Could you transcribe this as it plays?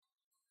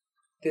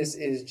This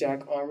is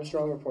Jack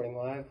Armstrong reporting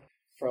live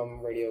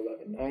from Radio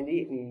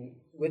 1190, and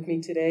with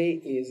me today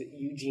is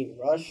Eugene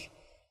Rush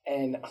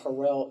and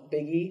Harel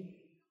Biggie,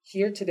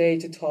 here today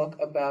to talk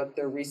about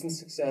their recent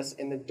success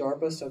in the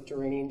DARPA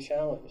Subterranean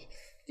Challenge.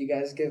 Do you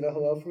guys give a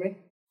hello for me?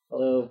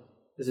 Hello,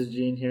 this is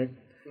Eugene here.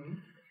 Mm-hmm.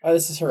 Hi,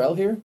 this is Harel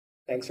here.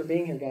 Thanks for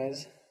being here,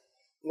 guys.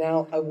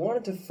 Now, I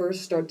wanted to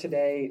first start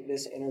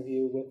this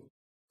interview with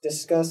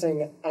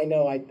discussing, I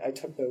know I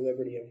took the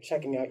liberty of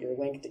checking out your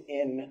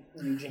LinkedIn,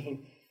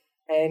 Eugene,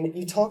 and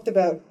you talked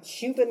about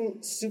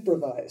human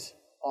supervised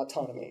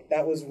autonomy.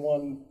 That was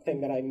one thing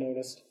that I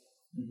noticed.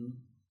 Mm-hmm.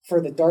 For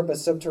the DARPA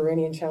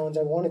Subterranean Challenge,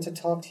 I wanted to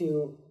talk to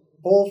you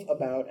both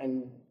about,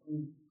 and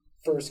you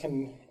first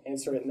can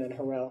answer it and then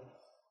Harel,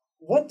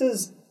 what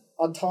does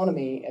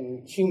autonomy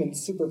and human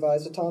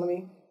supervised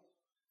autonomy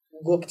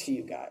look to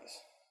you guys?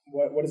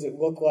 What does it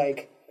look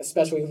like,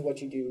 especially with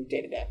what you do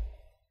day to day?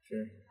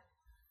 Sure.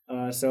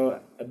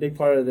 So a big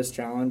part of this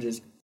challenge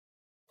is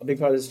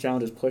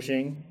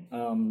pushing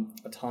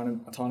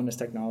autonomous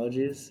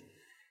technologies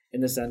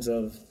in the sense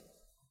of.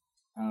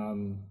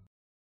 All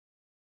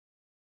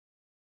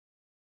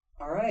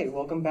right,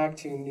 welcome back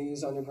to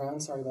News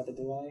Underground. Sorry about the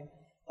delay.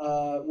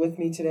 With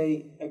me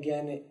today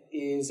again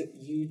is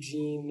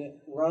Eugene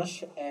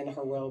Rush and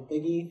Harel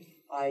Biggie.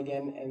 I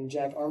again am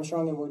Jack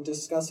Armstrong, and we're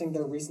discussing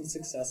their recent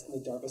success in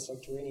the DARPA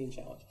Subterranean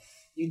Challenge.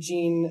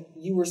 Eugene,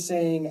 you were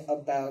saying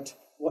about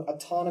what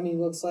autonomy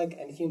looks like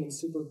and human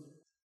supervised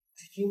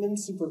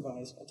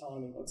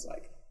autonomy looks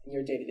like in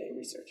your day-to-day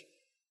research.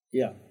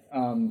 Yeah.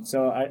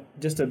 So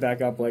just to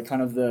back up, like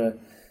kind of the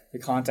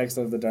context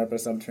of the DARPA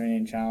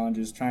Subterranean Challenge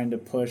is trying to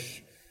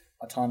push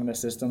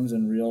autonomous systems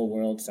in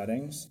real-world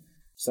settings.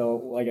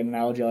 So like an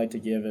analogy I like to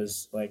give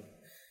is like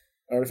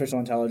artificial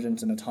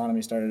intelligence and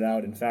autonomy started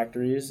out in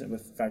factories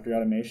with factory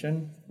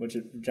automation, which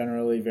is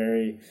generally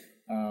very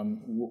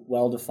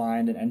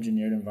well-defined and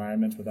engineered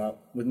environments with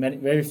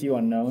very few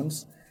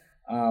unknowns.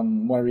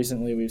 More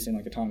recently, we've seen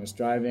like autonomous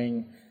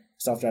driving,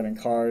 self-driving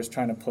cars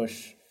trying to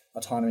push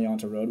autonomy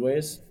onto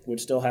roadways,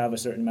 which still have a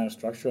certain amount of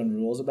structure and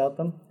rules about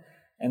them.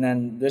 And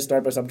then this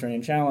DARPA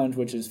Subterranean Challenge,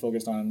 which is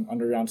focused on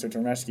underground search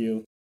and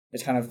rescue,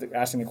 is kind of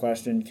asking the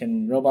question,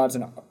 can robots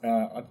and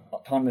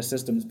autonomous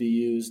systems be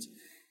used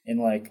in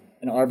like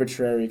an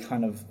arbitrary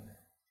kind of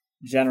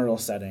general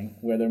setting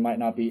where there might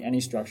not be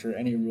any structure,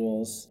 any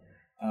rules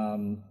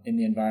in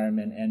the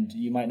environment, and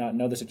you might not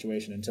know the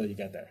situation until you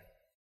get there.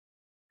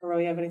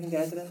 Harel, you have anything to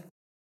add to that?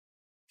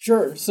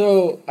 Sure.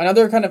 So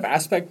another kind of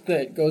aspect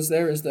that goes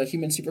there is the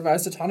human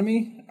supervised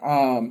autonomy.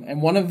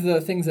 And one of the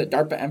things that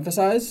DARPA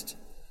emphasized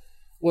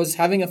was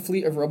having a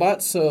fleet of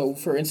robots. So,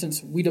 for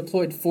instance, we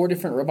deployed 4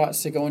 different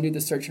robots to go and do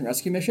the search and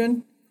rescue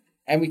mission,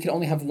 and we could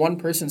only have one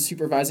person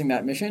supervising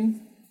that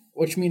mission,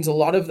 which means a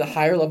lot of the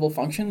higher level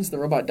functions the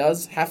robot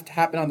does have to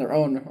happen on their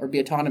own or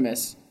be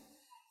autonomous.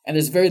 And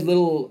there's very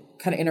little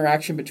kind of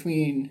interaction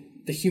between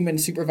the human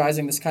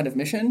supervising this kind of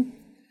mission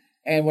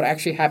and what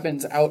actually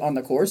happens out on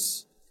the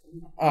course.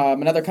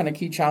 Another kind of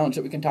key challenge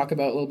that we can talk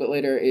about a little bit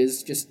later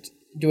is just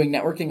doing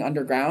networking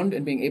underground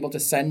and being able to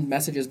send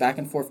messages back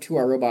and forth to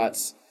our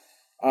robots.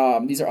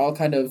 These are all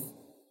kind of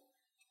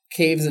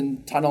caves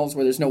and tunnels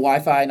where there's no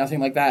Wi-Fi, nothing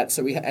like that.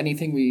 So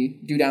anything we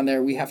do down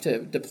there, we have to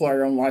deploy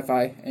our own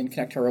Wi-Fi and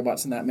connect our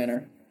robots in that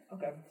manner.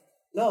 Okay.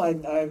 No, I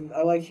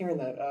like hearing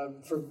that.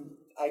 For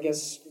I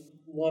guess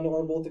one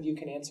or both of you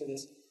can answer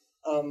this.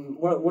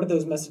 What do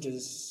those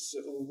messages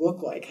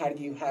look like? How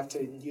do you have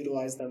to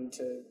utilize them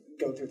to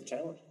go through the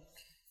challenge?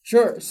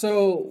 Sure.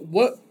 So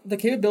what the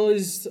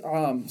capabilities,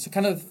 so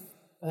kind of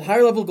the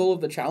higher level goal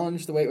of the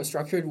challenge, the way it was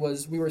structured,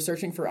 was we were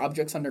searching for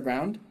objects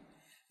underground.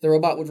 The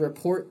robot would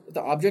report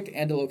the object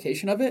and the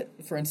location of it,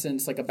 for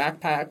instance, like a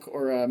backpack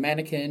or a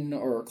mannequin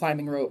or a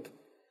climbing rope.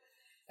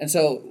 And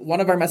so one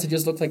of our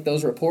messages looked like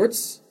those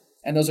reports,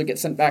 and those would get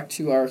sent back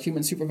to our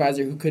human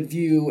supervisor who could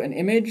view an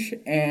image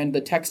and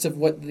the text of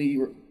what the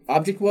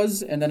object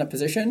was and then a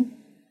position.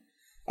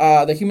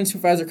 The human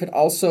supervisor could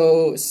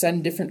also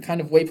send different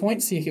kind of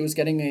waypoints, see if he was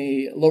getting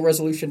a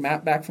low-resolution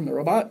map back from the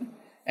robot,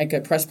 and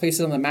could press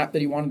places on the map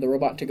that he wanted the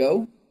robot to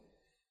go.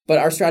 But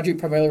our strategy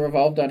primarily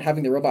revolved on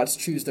having the robots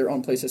choose their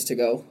own places to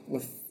go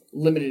with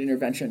limited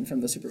intervention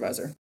from the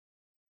supervisor.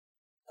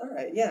 All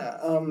right, yeah.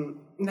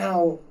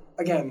 Now,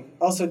 again,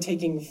 also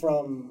taking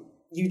from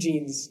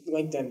Eugene's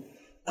LinkedIn,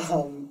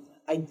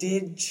 I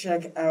did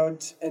check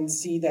out and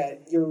see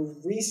that your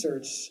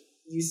research,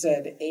 you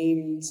said,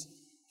 aimed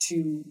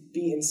to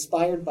be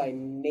inspired by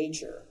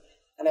nature.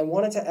 And I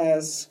wanted to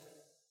ask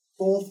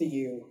both of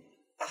you,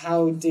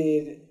 how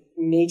did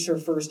nature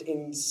first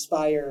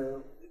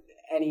inspire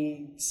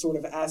any sort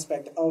of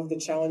aspect of the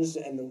challenge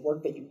and the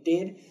work that you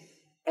did,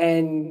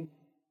 and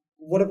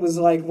what it was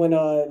like when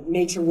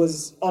nature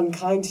was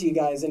unkind to you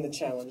guys in the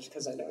challenge?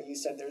 Because I know you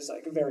said there's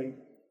like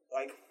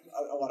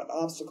a lot of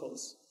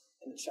obstacles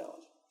in the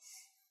challenge.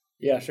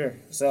 Yeah, sure.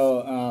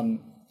 So,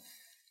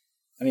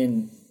 I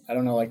mean, I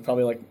don't know, like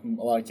probably like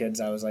a lot of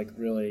kids, I was like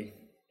really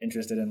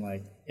interested in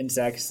like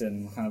insects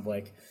and kind of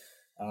like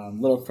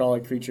little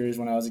crawly creatures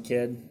when I was a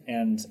kid,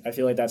 and I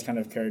feel like that's kind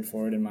of carried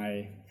forward in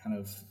my kind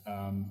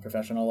of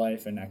professional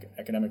life and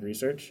academic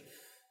research.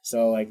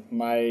 So like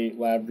my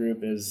lab group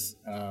is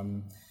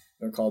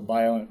they're called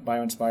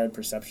Bio-Inspired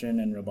Perception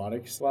and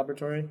Robotics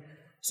Laboratory.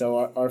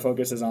 So our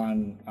focus is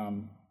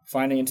on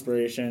finding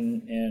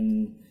inspiration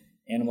in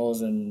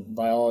animals and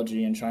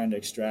biology and trying to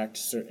extract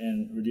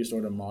certain reduced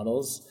order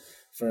models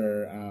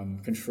for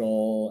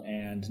control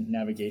and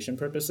navigation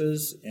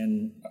purposes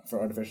for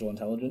artificial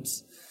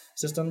intelligence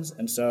systems.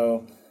 And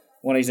so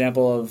one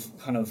example of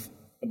kind of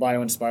a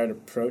bio-inspired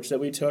approach that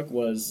we took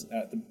was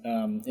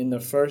in the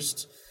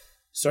first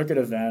circuit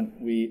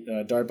event,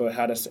 DARPA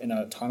had us in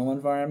a tunnel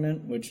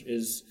environment, which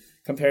is,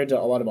 compared to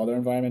a lot of other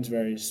environments,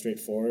 very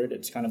straightforward.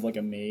 It's kind of like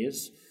a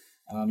maze.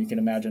 You can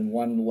imagine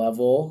one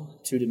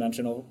level,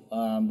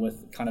 two-dimensional,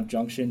 with kind of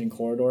junction and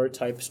corridor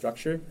type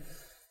structure.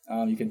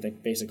 You can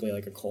think basically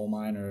like a coal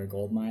mine or a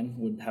gold mine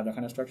would have that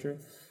kind of structure.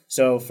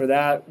 So for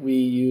that, we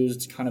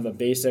used kind of a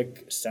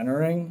basic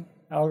centering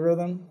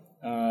algorithm.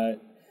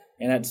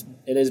 And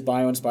it is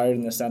bio-inspired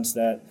in the sense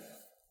that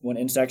when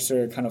insects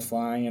are kind of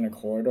flying in a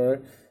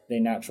corridor, they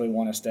naturally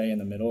want to stay in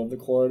the middle of the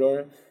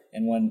corridor.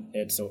 And when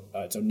it's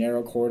a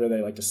narrow corridor,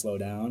 they like to slow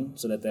down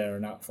so that they're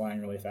not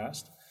flying really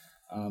fast.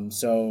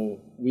 So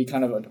we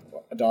kind of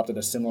adopted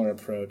a similar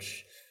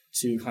approach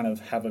to kind of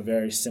have a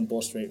very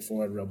simple,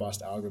 straightforward,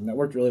 robust algorithm that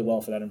worked really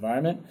well for that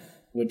environment,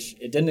 which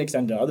it didn't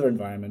extend to other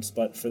environments,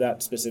 but for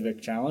that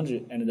specific challenge,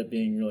 it ended up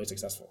being really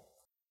successful.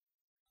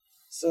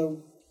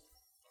 So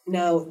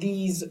now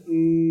these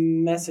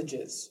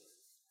messages,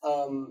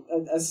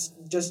 as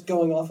just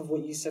going off of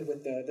what you said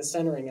with the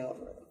centering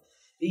algorithm,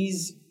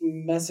 these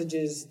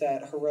messages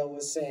that Harel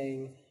was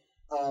saying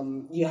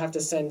you have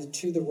to send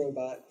to the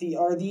robot,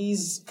 are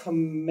these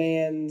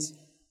commands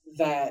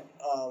that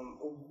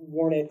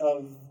warn it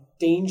of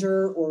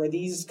danger, or are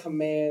these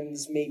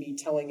commands maybe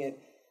telling it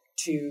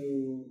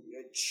to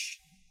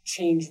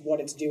change what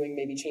it's doing,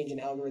 maybe change an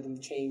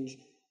algorithm, change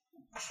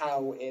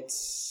how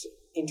it's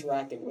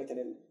interacting with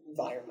an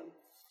environment?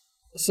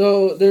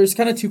 So there's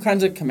kind of two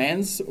kinds of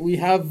commands. We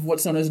have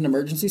what's known as an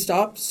emergency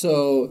stop.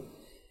 So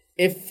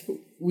if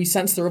we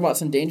sense the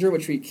robot's in danger,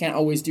 which we can't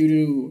always do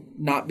to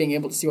not being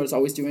able to see what it's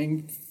always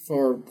doing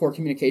for poor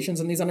communications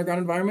in these underground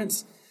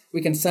environments,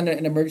 we can send it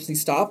an emergency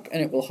stop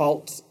and it will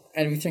halt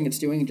everything it's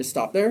doing and just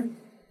stop there.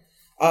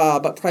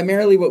 But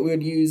primarily what we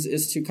would use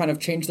is to kind of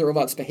change the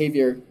robot's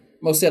behavior,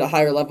 mostly at a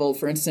higher level.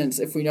 For instance,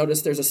 if we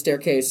notice there's a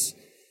staircase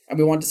and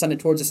we want to send it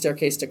towards a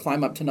staircase to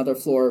climb up to another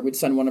floor, we'd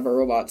send one of our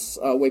robots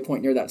a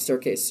waypoint near that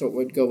staircase so it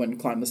would go and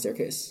climb the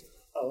staircase.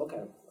 Oh,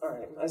 okay. All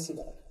right. I see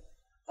that.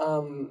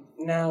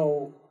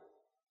 Now,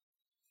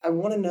 I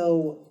want to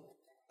know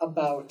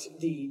about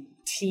the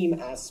team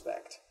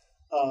aspect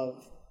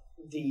of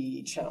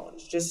the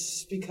challenge,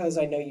 just because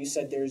I know you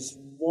said there's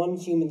one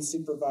human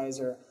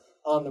supervisor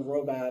on the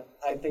robot.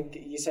 I think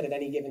you said at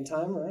any given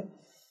time, right?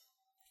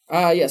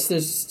 Yes.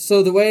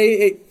 So the way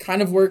it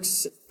kind of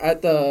works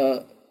at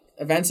the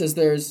events is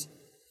there's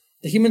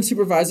the human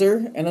supervisor,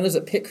 and then there's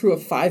a pit crew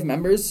of 5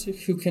 members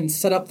who can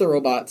set up the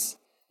robots.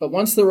 But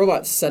once the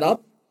robot's set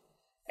up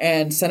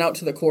and sent out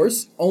to the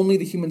course, only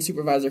the human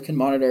supervisor can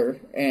monitor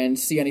and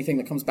see anything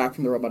that comes back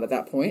from the robot at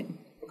that point.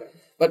 Okay.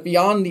 But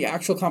beyond the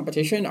actual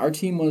competition, our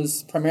team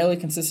was primarily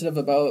consisted of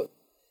about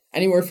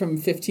anywhere from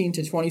 15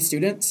 to 20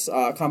 students,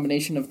 a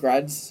combination of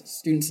grads,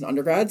 students, and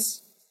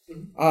undergrads.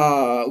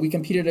 Mm-hmm. We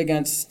competed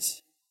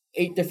against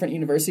 8 different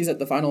universities at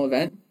the final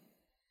event,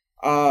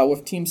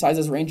 with team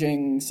sizes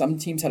ranging, some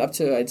teams had up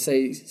to, I'd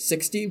say,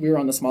 60. We were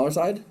on the smaller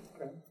side.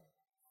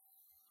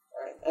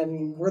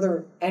 And were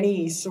there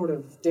any sort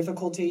of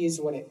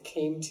difficulties when it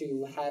came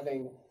to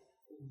having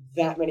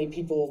that many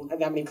people, that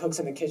many cooks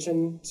in the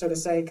kitchen, so to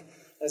say?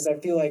 As I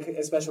feel like,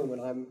 especially when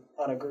I'm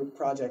on a group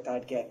project,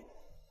 I'd get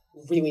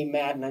really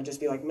mad and I'd just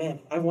be like, man,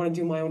 I want to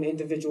do my own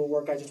individual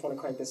work. I just want to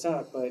crank this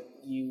out. But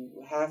you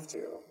have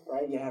to,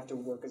 right? You have to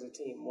work as a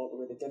team. What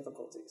were the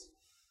difficulties?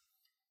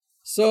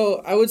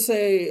 So I would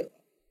say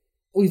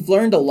we've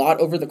learned a lot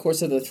over the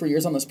course of the 3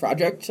 years on this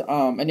project.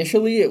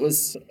 Initially, it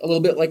was a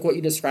little bit like what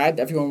you described.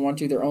 Everyone wanted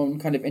to do their own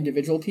kind of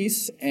individual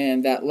piece,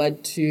 and that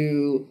led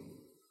to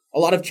a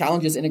lot of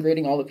challenges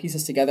integrating all the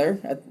pieces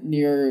together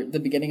near the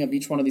beginning of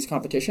each one of these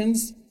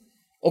competitions.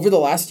 Over the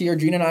last year,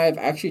 Gene and I have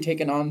actually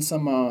taken on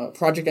some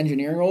project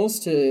engineering roles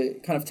to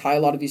kind of tie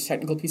a lot of these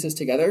technical pieces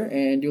together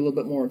and do a little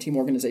bit more team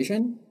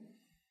organization,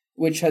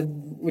 which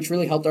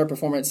really helped our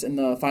performance in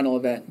the final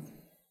event.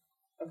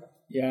 Okay.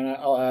 Yeah, and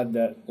I'll add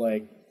that,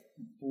 like,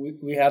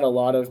 we had a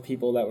lot of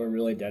people that were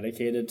really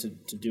dedicated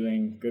to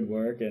doing good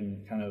work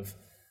and kind of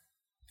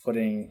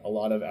putting a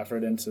lot of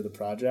effort into the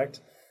project.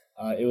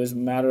 It was a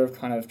matter of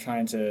kind of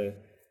trying to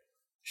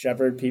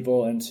shepherd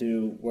people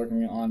into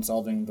working on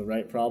solving the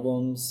right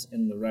problems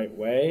in the right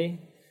way,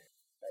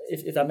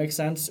 if that makes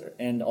sense,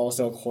 and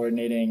also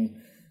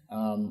coordinating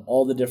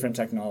all the different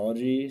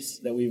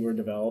technologies that we were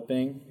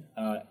developing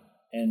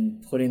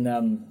and putting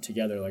them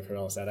together, like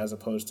Harel said, as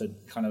opposed to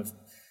kind of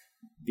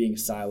being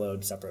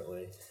siloed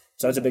separately.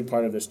 So that's a big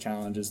part of this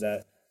challenge, is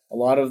that a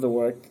lot of the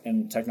work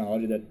and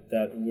technology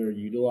that we're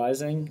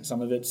utilizing,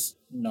 some of it's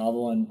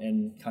novel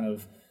and kind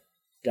of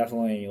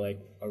definitely like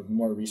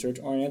more research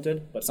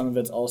oriented, but some of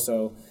it's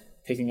also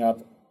picking up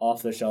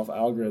off the shelf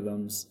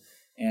algorithms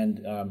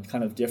and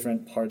kind of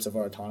different parts of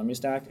our autonomy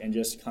stack and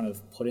just kind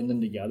of putting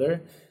them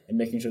together and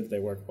making sure that they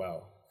work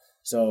well.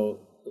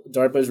 So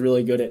DARPA is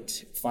really good at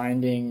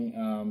finding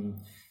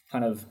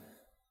kind of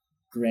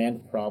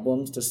grand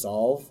problems to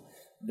solve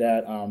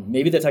that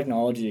maybe the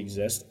technology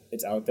exists,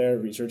 it's out there,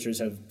 researchers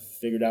have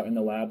figured out in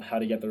the lab how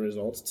to get the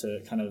results to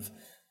kind of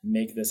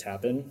make this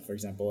happen, for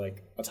example,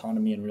 like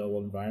autonomy in real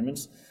world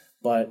environments.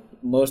 But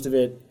most of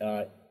it,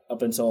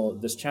 up until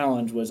this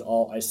challenge, was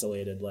all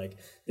isolated. Like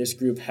this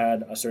group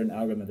had a certain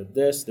algorithm that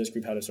did this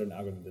group had a certain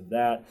algorithm that did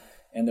that,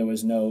 and there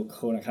was no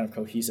kind of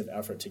cohesive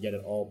effort to get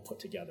it all put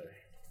together.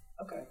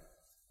 Okay.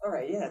 All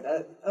right, yeah.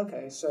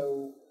 Okay,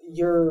 so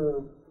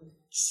your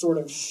sort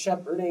of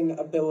shepherding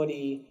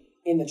ability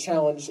in the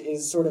challenge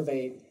is sort of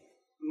a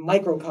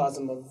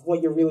microcosm of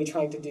what you're really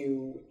trying to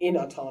do in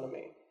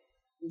autonomy.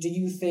 Do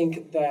you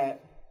think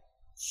that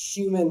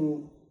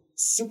human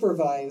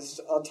supervised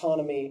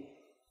autonomy,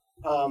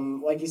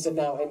 like you said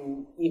now,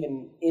 and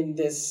even in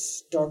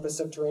this DARPA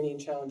Subterranean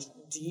challenge,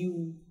 do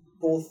you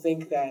both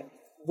think that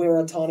where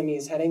autonomy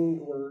is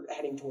heading, we're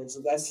heading towards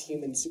less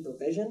human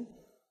supervision?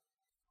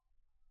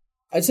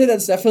 I'd say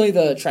that's definitely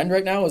the trend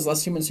right now, is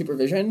less human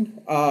supervision.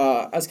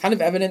 As kind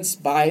of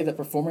evidenced by the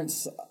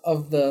performance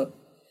of the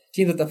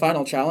teams at the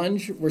final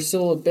challenge, we're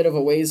still a bit of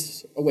a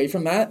ways away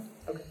from that.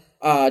 Okay.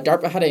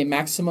 DARPA had a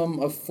maximum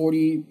of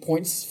 40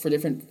 points for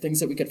different things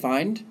that we could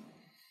find.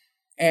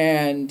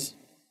 And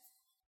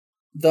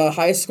the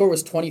highest score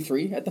was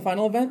 23 at the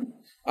final event.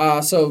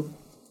 So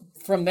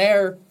from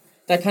there,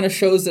 that kind of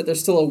shows that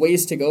there's still a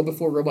ways to go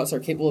before robots are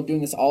capable of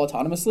doing this all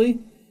autonomously.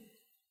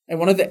 And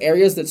one of the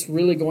areas that's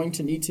really going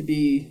to need to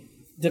be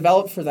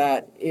developed for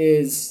that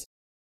is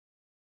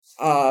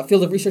a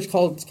field of research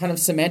called kind of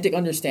semantic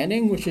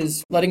understanding, which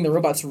is letting the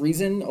robots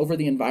reason over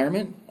the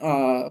environment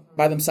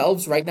by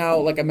themselves. Right now,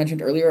 like I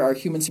mentioned earlier, our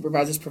human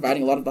supervisors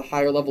providing a lot of the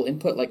higher level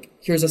input, like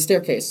here's a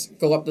staircase,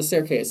 go up the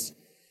staircase.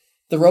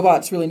 The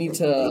robots really need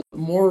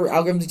more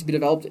algorithms to be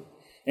developed in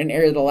an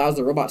area that allows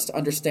the robots to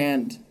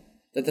understand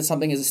that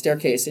something is a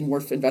staircase and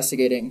worth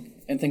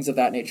investigating and things of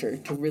that nature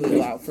to really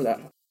allow for that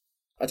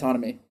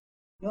autonomy.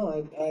 No,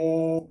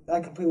 I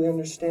completely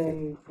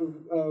understand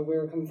where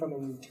you're coming from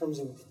in terms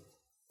of,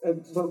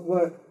 but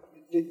what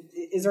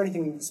is there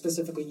anything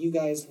specifically you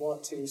guys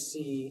want to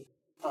see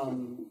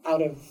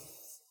out of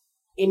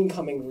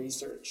incoming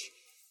research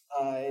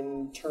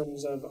in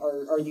terms of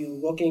are you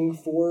looking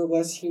for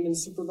less human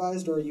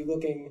supervised, or are you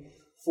looking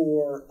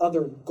for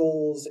other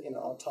goals in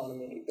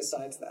autonomy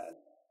besides that?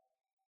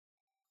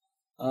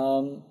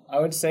 I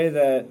would say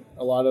that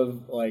a lot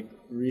of like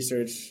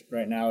research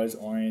right now is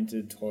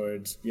oriented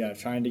towards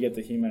trying to get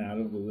the human out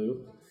of the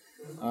loop,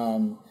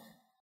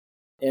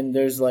 and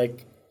there's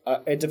like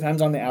it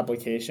depends on the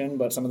application,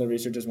 but some of the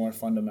research is more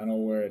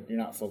fundamental where you're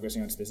not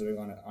focusing on specifically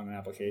on an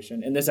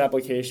application. In this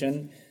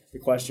application, the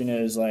question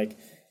is like,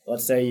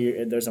 let's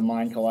say there's a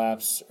mine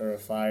collapse or a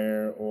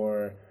fire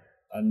or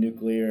a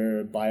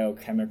nuclear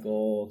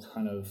biochemical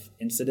kind of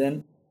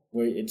incident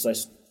where it's like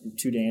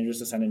too dangerous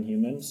to send in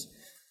humans.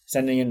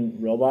 Sending in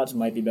robots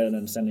might be better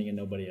than sending in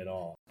nobody at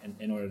all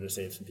in order to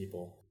save some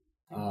people.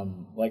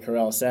 Like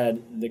Harel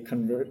said, the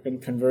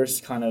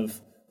converse kind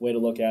of way to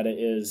look at it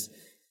is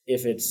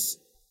if it's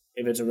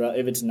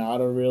not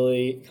a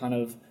really kind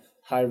of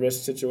high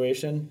risk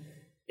situation,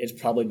 it's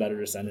probably better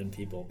to send in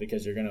people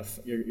because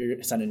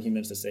you're sending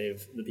humans to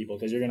save the people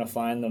because you're gonna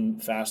find them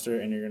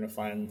faster and you're gonna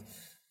find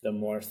them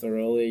more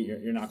thoroughly.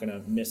 You're not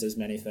gonna miss as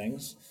many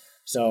things.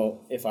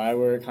 So if I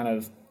were kind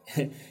of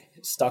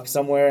stuck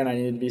somewhere and I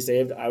needed to be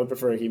saved, I would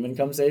prefer a human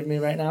come save me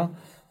right now.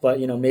 But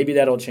maybe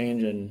that'll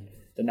change in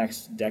the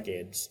next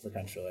decades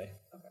potentially.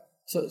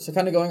 So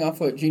kind of going off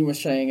what Eugene was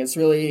saying, it's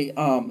really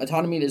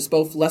autonomy is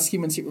both less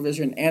human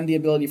supervision and the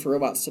ability for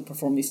robots to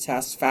perform these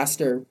tasks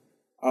faster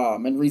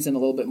and reason a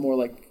little bit more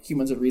like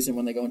humans would reason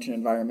when they go into an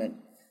environment.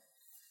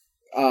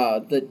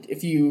 That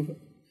if you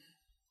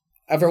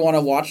ever want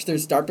to watch,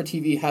 there's DARPA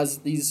TV has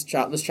this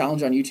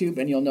challenge on YouTube,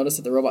 and you'll notice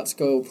that the robots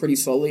go pretty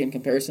slowly in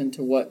comparison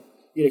to what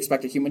you'd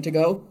expect a human to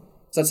go.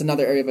 So that's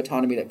another area of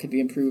autonomy that could be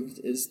improved,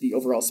 is the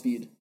overall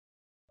speed.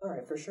 All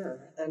right, for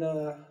sure. And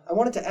I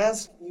wanted to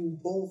ask you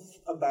both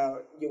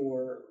about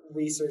your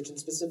research and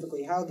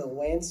specifically how the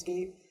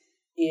landscape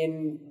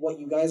in what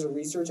you guys are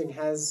researching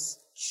has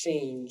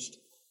changed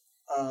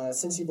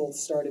since you both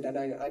started. And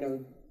I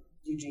know,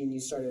 Eugene, you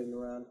started in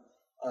around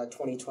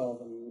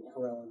 2012 and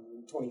Harel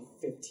in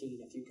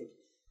 2015. If you could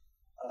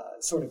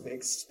sort of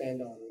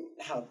expand on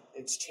how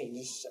it's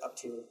changed up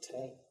to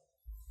today.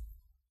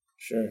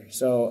 Sure.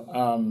 So,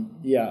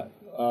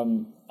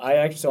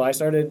 I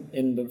started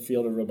in the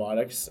field of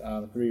robotics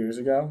 3 years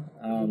ago.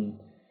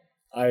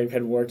 I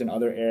had worked in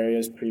other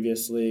areas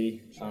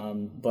previously,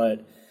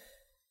 but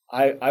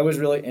I was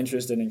really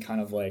interested in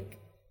kind of like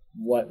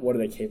what are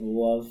they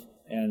capable of,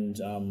 and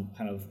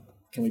kind of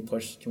can we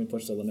push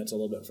the limits a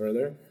little bit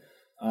further.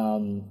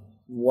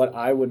 What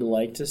I would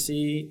like to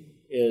see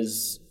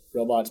is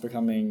robots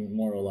becoming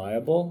more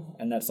reliable,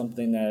 and that's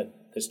something that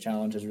this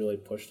challenge has really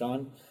pushed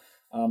on.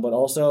 But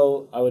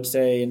also, I would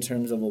say in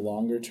terms of a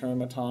longer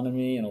term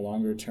autonomy and a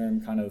longer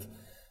term kind of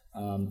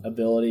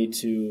ability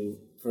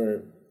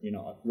for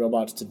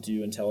robots to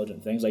do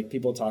intelligent things. Like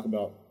people talk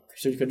about,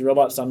 could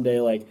robots someday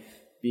like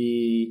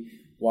be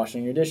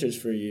washing your dishes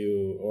for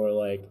you, or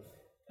like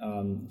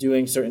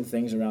doing certain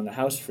things around the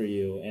house for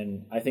you?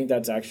 And I think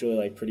that's actually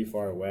like pretty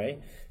far away,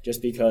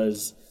 just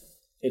because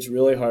it's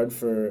really hard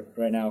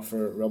right now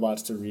for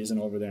robots to reason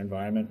over their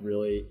environment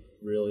really,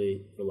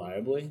 really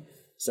reliably.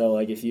 So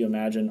like if you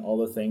imagine all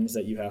the things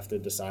that you have to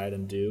decide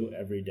and do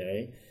every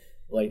day,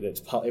 like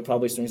it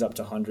probably strings up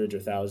to hundreds or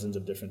thousands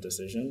of different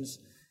decisions.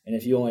 And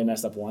if you only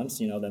mess up once,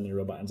 then your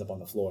robot ends up on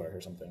the floor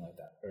or something like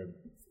that, or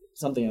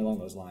something along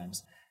those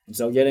lines. And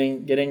so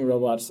getting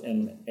robots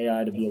and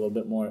AI to be a little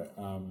bit more,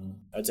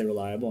 I'd say,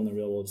 reliable in the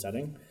real world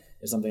setting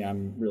is something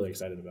I'm really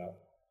excited about.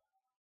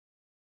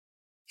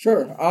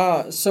 Sure.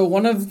 So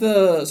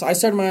I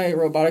started my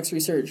robotics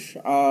research,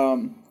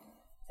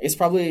 it's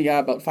probably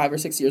about 5 or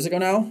 6 years ago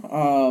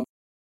now.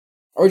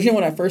 Originally,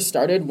 when I first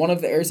started, one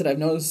of the areas that I've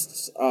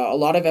noticed a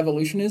lot of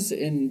evolution is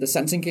in the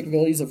sensing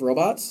capabilities of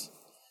robots.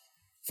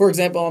 For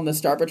example, on the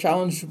DARPA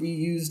challenge, we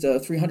used a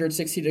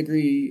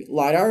 360-degree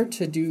LiDAR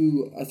to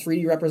do a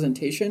 3D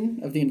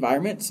representation of the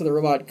environment, so the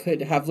robot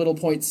could have little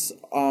points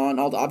on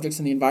all the objects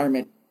in the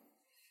environment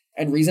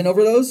and reason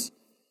over those.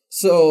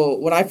 So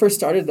when I first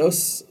started,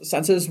 those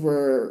sensors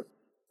were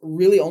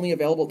really only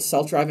available to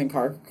self-driving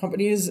car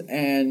companies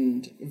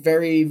and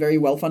very, very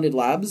well-funded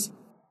labs.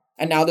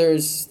 And now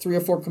there's 3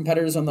 or 4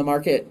 competitors on the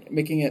market,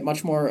 making it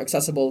much more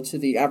accessible to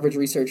the average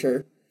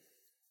researcher.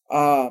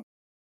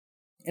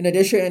 In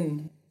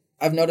addition,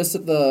 I've noticed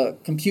that the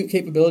compute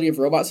capability of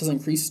robots has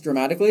increased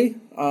dramatically.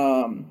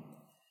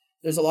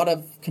 There's a lot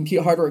of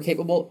compute hardware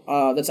capable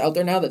that's out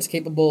there now that's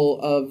capable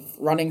of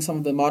running some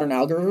of the modern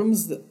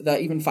algorithms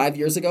that even 5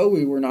 years ago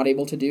we were not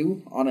able to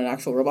do on an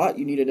actual robot.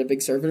 You needed a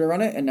big server to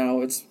run it, and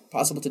now it's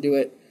possible to do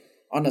it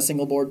on a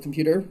single board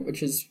computer,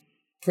 which is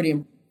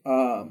pretty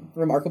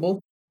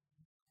remarkable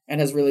and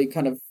has really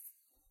kind of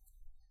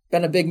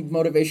been a big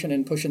motivation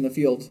in pushing the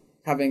field,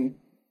 having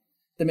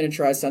the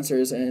miniaturized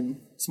sensors and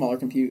smaller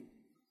compute.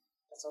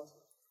 That's awesome.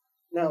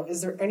 Now,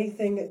 is there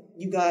anything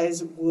you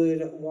guys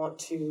would want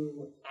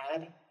to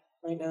add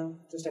right now?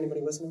 Just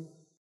anybody listening?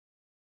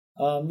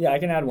 Yeah, I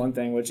can add one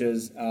thing, which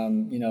is,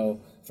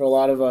 for a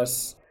lot of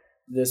us,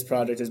 this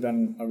project has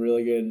been a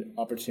really good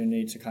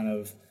opportunity to kind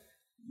of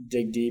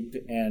dig deep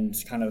and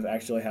kind of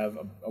actually have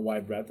a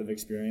wide breadth of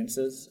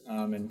experiences.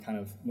 And kind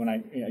of when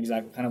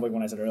like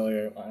when I said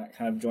earlier, I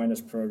kind of joined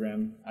this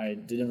program. I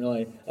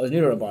was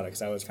new to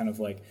robotics. I was kind of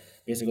like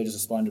basically just a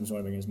sponge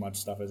absorbing as much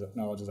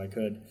knowledge as I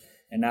could.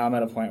 And now I'm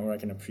at a point where I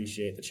can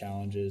appreciate the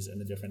challenges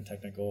and the different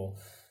technical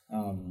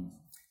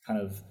kind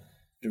of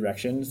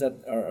directions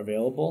that are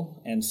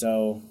available. And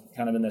so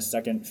kind of in the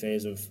second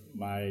phase of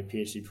my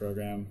PhD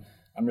program,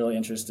 I'm really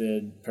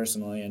interested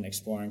personally in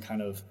exploring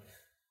kind of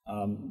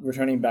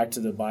returning back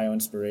to the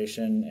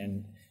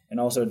bio-inspiration and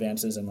also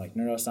advances in like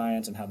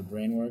neuroscience and how the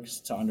brain works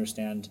to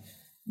understand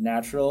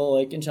natural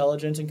like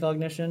intelligence and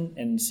cognition,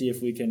 and see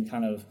if we can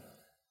kind of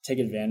take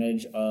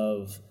advantage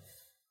of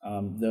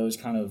those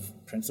kind of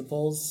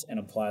principles and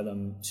apply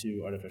them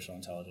to artificial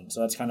intelligence.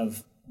 So that's kind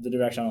of the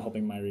direction I'm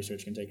hoping my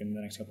research can take in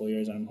the next couple of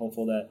years. And I'm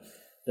hopeful that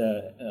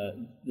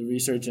the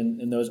research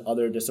in those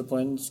other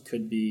disciplines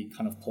could be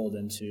kind of pulled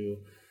into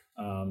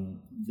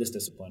this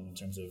discipline in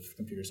terms of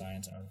computer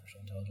science and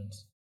artificial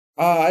intelligence.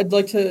 I'd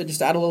like to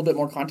just add a little bit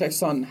more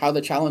context on how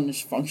the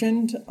challenge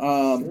functioned.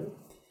 Sure.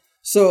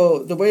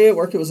 So the way it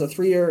worked, it was a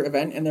 3-year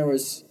event, and there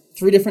was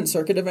 3 different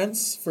circuit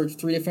events for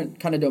 3 different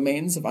kind of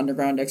domains of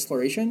underground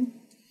exploration.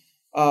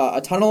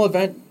 A tunnel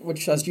event,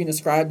 which as Gene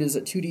described is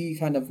a 2D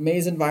kind of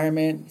maze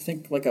environment,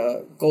 think like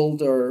a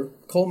gold or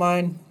coal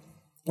mine.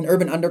 An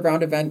urban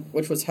underground event,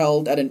 which was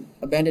held at an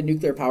abandoned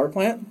nuclear power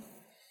plant.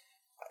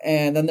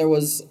 And then there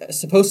was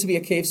supposed to be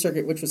a cave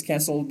circuit, which was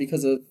canceled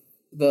because of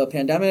the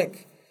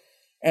pandemic.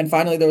 And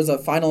finally, there was a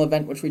final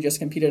event, which we just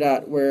competed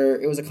at, where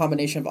it was a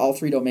combination of all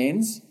 3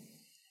 domains.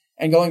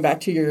 And going back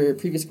to your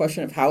previous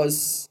question of how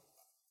has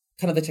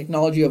kind of the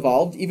technology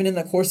evolved, even in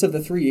the course of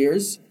the 3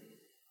 years,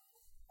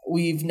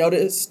 we've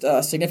noticed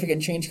a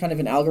significant change kind of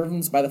in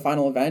algorithms by the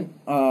final event.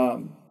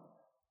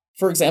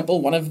 For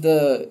example, one of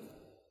the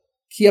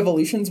key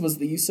evolutions was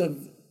the use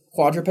of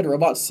quadruped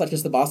robots such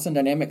as the Boston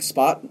Dynamics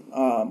Spot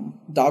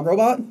dog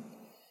robot.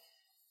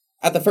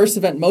 At the first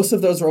event, most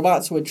of those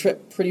robots would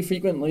trip pretty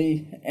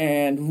frequently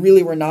and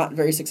really were not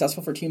very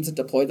successful for teams that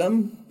deployed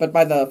them. But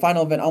by the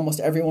final event,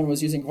 almost everyone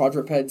was using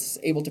quadrupeds,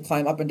 able to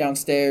climb up and down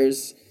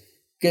stairs,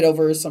 get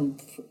over some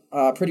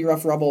pretty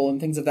rough rubble and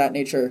things of that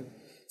nature.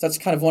 So that's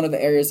kind of one of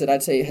the areas that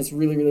I'd say has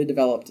really, really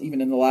developed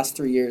even in the last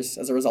 3 years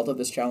as a result of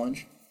this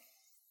challenge.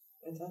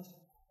 Fantastic.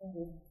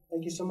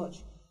 Thank you so much.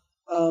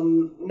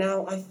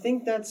 Now, I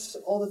think that's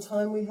all the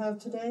time we have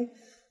today,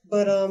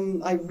 but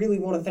I really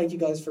want to thank you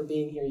guys for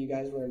being here. You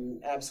guys were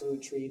an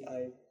absolute treat.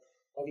 I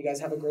hope you guys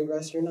have a great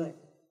rest of your night.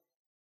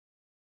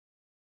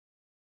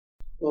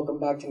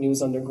 Welcome back to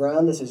News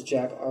Underground. This is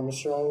Jack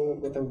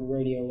Armstrong with a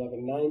Radio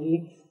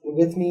 1190. And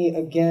with me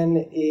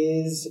again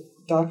is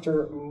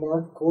Dr.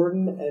 Mark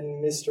Borden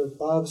and Mr.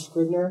 Bob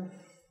Scribner,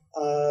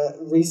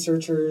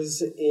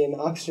 researchers in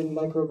oxygen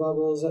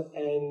microbubbles,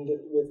 and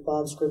with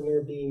Bob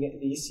Scribner being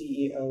the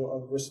CEO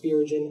of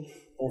Respirogen,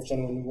 both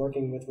gentlemen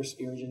working with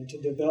Respirogen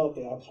to develop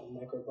the oxygen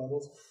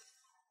microbubbles.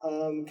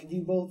 Could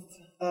you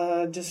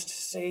both just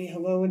say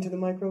hello into the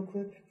mic real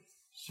quick?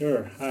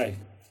 Sure. Hi.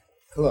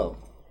 Hello.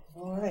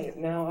 All right.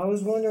 Now, I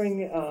was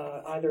wondering,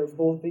 either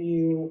both of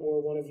you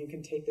or one of you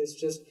can take this.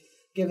 Just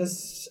give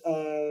us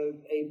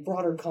a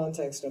broader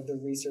context of the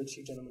research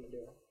you gentlemen are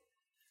doing.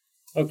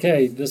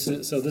 Okay. This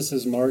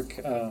is Mark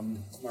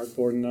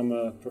Borden. I'm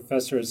a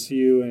professor at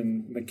CU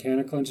in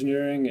mechanical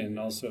engineering and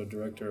also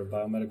director of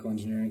biomedical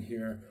engineering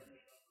here.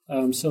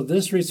 So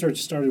this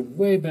research started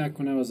way back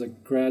when I was a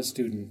grad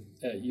student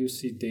at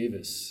UC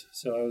Davis.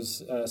 So I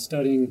was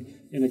studying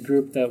in a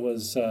group that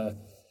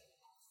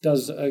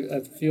does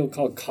a field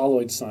called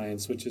colloid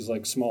science, which is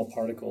like small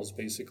particles,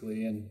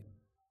 basically.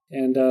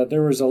 And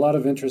there was a lot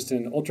of interest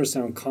in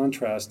ultrasound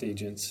contrast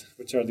agents,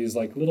 which are these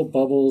like little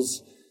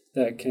bubbles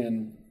that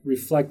can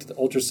reflect the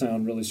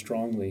ultrasound really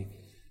strongly.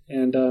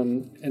 And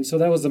so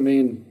that was the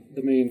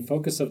main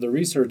focus of the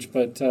research.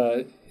 But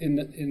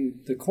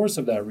in the course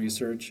of that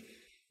research,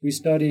 we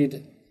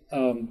studied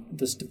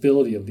the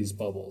stability of these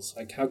bubbles.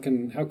 Like how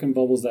can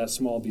bubbles that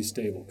small be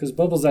stable? Because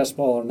bubbles that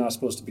small are not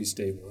supposed to be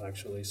stable,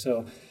 actually.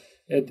 So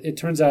it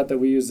turns out that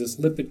we use this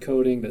lipid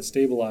coating that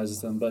stabilizes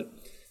them, but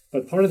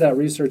part of that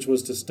research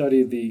was to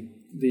study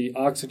the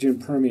oxygen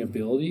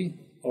permeability,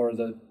 or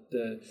the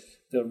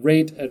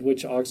rate at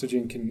which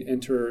oxygen can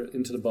enter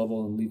into the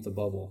bubble and leave the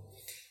bubble.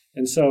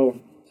 And so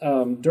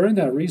during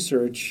that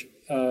research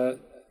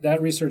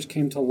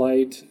came to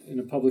light in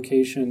a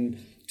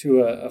publication to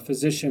a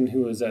physician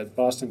who was at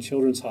Boston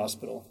Children's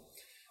Hospital.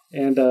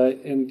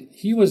 And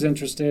he was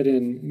interested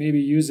in maybe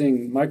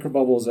using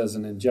microbubbles as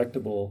an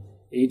injectable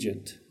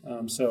agent.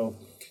 So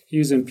he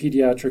was in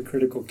pediatric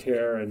critical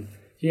care, and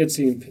he had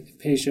seen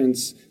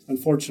patients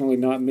unfortunately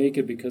not make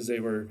it because they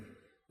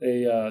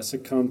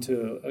succumbed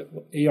to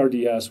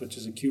ARDS, which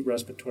is acute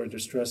respiratory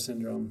distress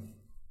syndrome.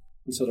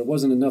 And so there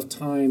wasn't enough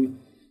time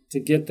to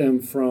get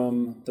them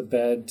from the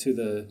bed to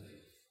the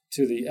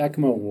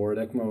ECMO ward.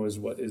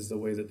 ECMO is the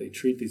way that they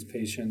treat these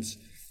patients.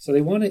 So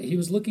he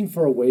was looking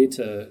for a way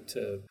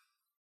to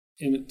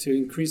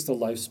increase the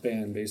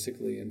lifespan,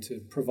 basically, and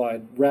to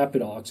provide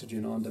rapid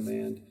oxygen on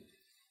demand.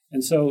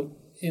 And so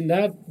in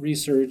that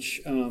research,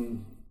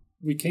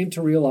 we came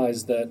to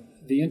realize that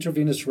the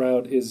intravenous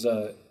route is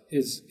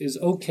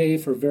okay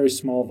for very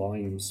small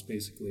volumes,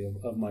 basically,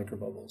 of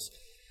microbubbles.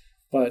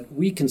 But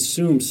we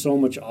consume so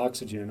much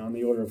oxygen, on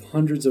the order of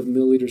hundreds of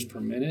milliliters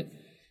per minute,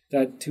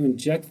 that to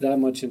inject that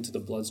much into the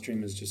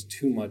bloodstream is just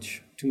too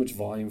much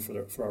volume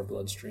for our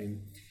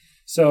bloodstream.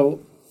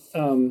 So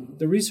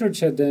the research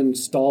had then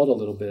stalled a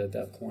little bit at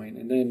that point,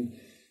 and then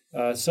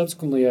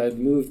subsequently I had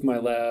moved my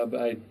lab.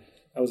 I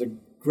was a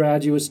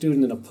graduate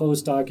student and a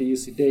postdoc at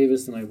UC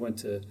Davis, and I went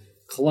to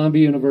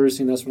Columbia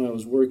University, and that's when I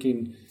was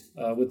working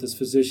with this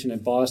physician in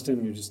Boston.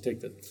 We would just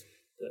take the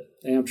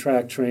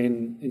Amtrak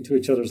train into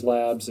each other's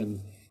labs and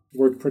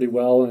worked pretty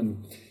well.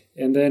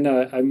 And then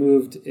I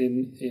moved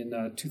in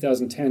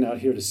 2010 out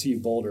here to CU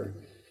Boulder,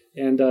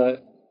 and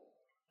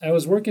I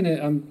was working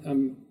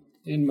I'm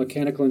in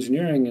mechanical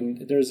engineering,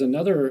 and there's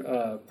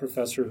another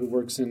professor who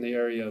works in the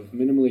area of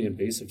minimally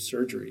invasive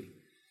surgery.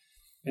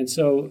 And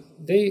so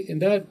in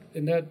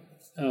that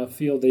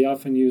field, they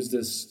often use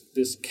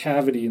this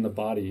cavity in the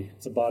body.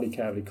 It's a body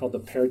cavity called the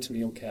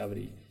peritoneal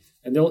cavity,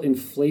 and they'll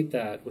inflate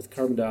that with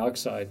carbon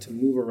dioxide to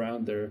move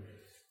around their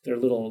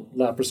little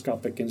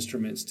laparoscopic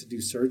instruments to do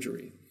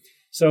surgery.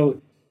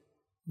 So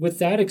with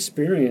that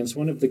experience,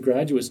 one of the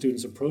graduate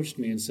students approached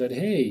me and said,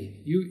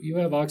 "Hey, you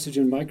have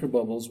oxygen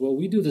microbubbles. Well,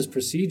 we do this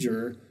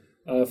procedure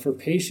for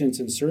patients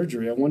in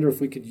surgery. I wonder if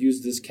we could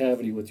use this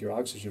cavity with your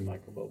oxygen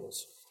microbubbles."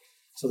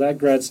 So that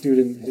grad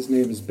student, his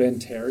name is Ben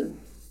Terry,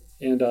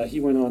 and he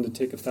went on to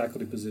take a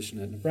faculty position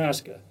at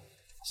Nebraska.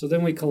 So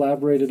then we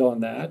collaborated on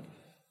that,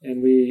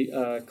 and we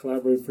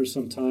collaborated for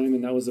some time,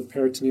 and that was the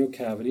peritoneal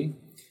cavity.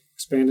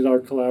 Expanded our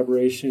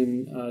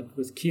collaboration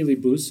with Keely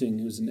Boosing,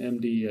 who's an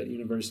MD at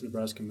University of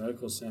Nebraska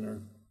Medical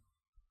Center,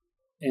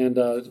 and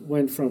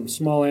went from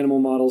small animal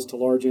models to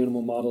large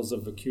animal models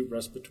of acute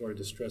respiratory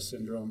distress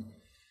syndrome.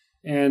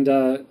 And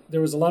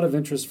there was a lot of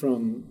interest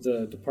from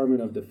the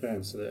Department of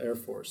Defense, the Air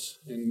Force,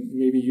 and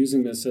maybe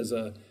using this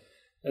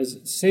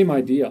as same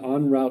idea,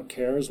 en route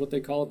care is what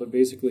they call it, but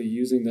basically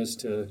using this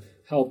to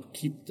help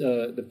keep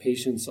the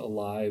patients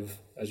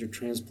alive as you're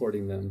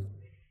transporting them.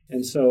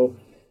 And so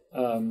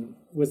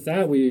with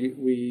that,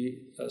 we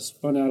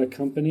spun out a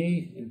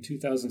company in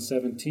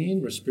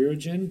 2017,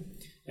 Respirogen,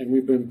 and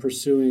we've been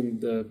pursuing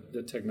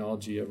the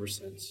technology ever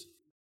since.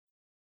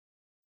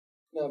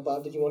 Now,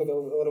 Bob, did you want to go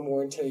a little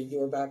more into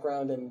your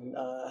background and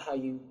how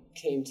you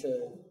came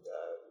to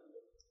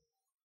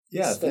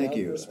Yeah, spin thank out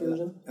you.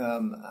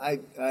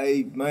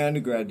 Respirogen? My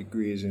undergrad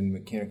degree is in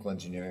mechanical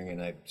engineering,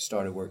 and I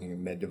started working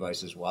in med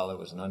devices while I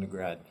was an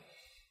undergrad.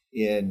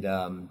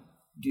 And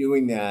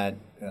doing that,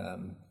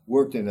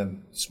 worked in a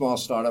small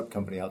startup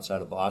company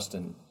outside of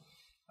Boston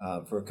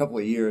for a couple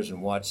of years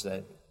and watched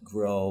that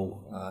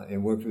grow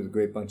and worked with a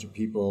great bunch of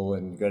people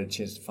and got a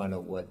chance to find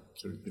out what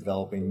sort of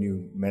developing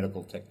new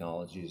medical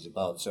technology is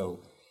about.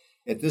 So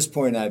at this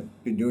point,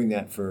 I've been doing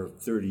that for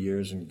 30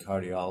 years in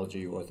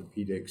cardiology,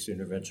 orthopedics,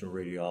 interventional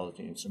radiology,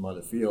 and some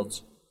other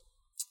fields.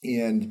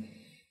 And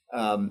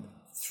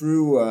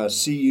through a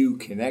CU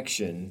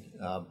connection,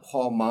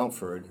 Paul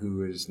Mountford,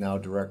 who is now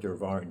director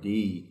of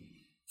R&D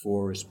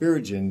for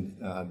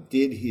Respirogen,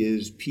 did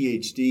his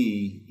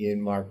PhD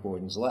in Mark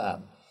Borden's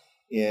lab.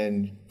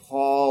 And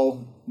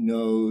Paul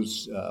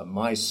knows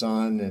my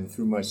son, and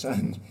through my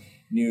son,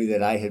 knew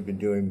that I had been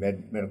doing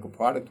medical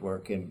product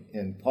work.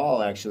 And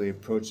Paul actually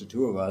approached the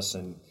two of us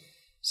and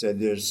said,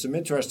 there's some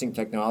interesting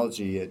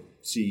technology at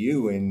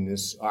CU in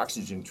this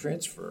oxygen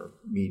transfer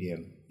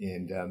medium,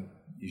 and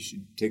you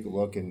should take a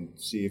look and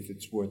see if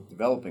it's worth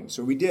developing.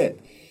 So we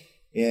did.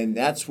 And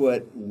that's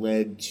what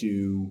led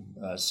to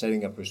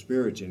setting up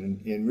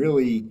Respirogen. And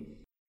really,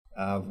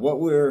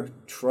 what we're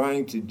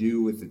trying to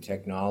do with the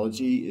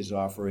technology is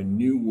offer a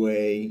new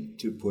way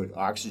to put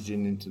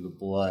oxygen into the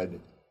blood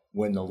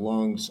when the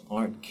lungs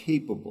aren't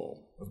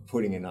capable of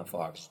putting enough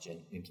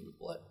oxygen into the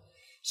blood.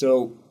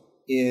 So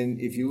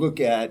if you look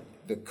at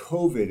the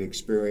COVID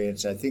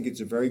experience, I think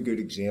it's a very good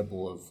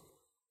example of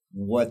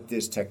what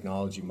this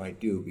technology might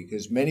do,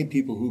 because many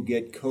people who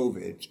get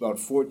COVID, it's about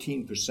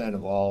 14%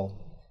 of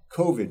all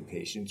COVID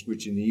patients,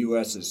 which in the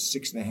US is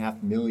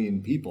 6.5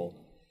 million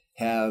people,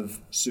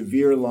 have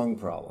severe lung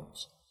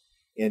problems.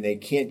 And they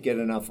can't get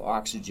enough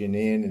oxygen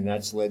in, and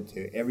that's led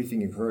to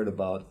everything you've heard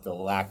about the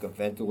lack of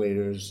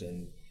ventilators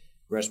and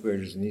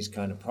respirators and these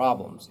kind of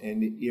problems.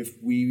 And if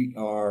we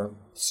are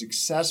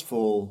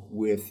successful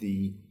with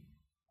the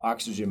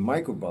oxygen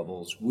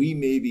microbubbles, we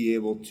may be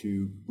able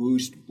to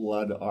boost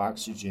blood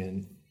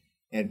oxygen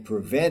and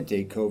prevent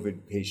a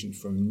COVID patient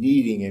from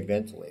needing a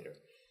ventilator.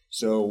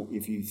 So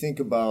if you think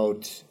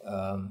about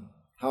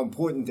how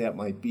important that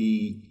might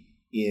be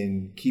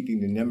in keeping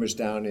the numbers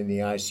down in the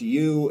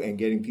ICU and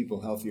getting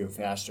people healthier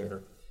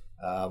faster,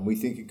 we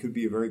think it could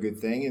be a very good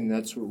thing, and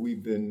that's what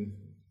we've been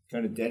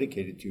kind of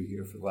dedicated to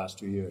here for the last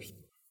 2 years.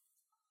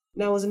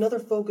 Now, as another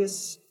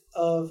focus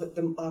of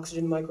the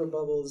oxygen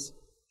microbubbles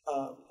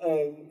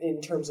in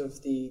terms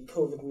of the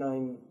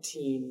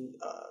COVID-19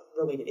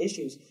 related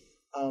issues,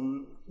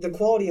 the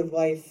quality of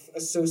life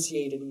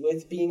associated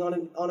with being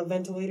on a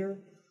ventilator,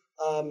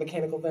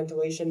 mechanical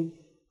ventilation,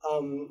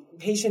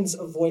 patients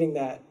avoiding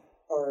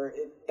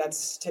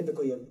that's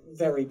typically a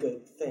very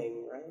good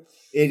thing, right?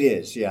 It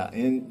is, yeah.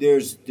 And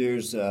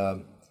there's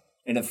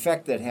an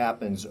effect that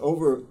happens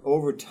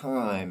over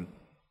time.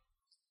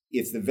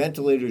 If the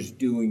ventilator's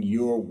doing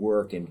your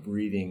work and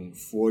breathing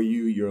for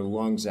you, your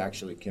lungs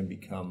actually can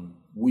become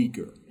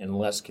weaker and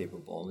less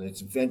capable. And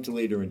it's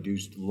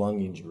ventilator-induced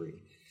lung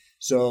injury.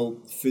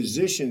 So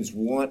physicians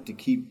want to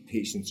keep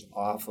patients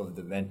off of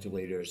the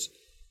ventilators,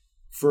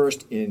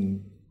 first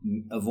in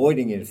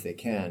avoiding it if they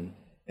can,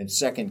 and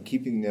second,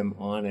 keeping them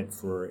on it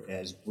for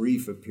as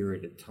brief a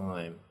period of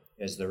time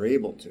as they're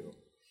able to.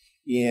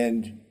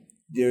 And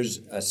there's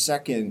a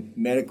second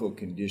medical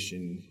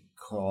condition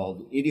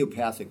called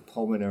idiopathic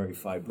pulmonary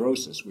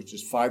fibrosis, which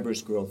is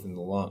fibrous growth in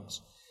the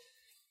lungs.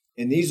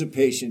 And these are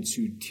patients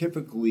who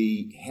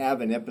typically have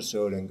an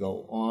episode and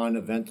go on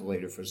a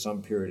ventilator for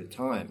some period of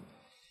time.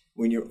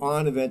 When you're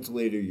on a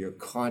ventilator, you're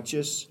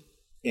conscious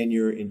and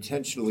you're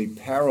intentionally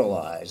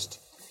paralyzed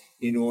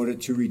in order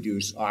to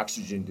reduce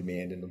oxygen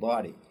demand in the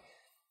body.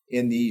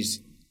 And these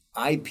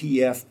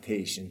IPF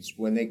patients,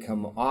 when they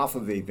come off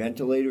of a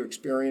ventilator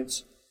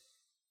experience,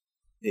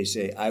 they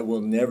say, I will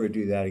never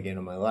do that again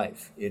in my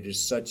life. It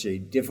is such a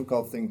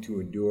difficult thing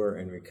to endure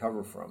and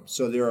recover from.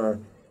 So there are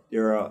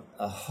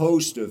a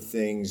host of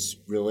things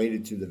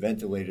related to the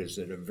ventilators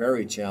that are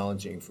very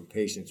challenging for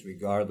patients,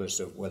 regardless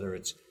of whether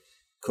it's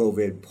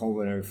COVID,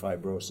 pulmonary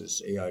fibrosis,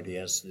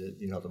 ARDS,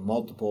 the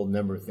multiple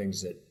number of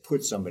things that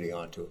put somebody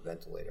onto a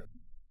ventilator.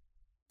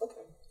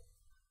 Okay.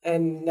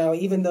 And now,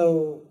 even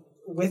though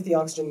with the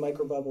oxygen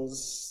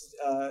microbubbles,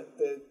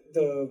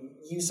 the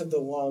use of the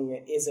lung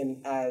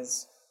isn't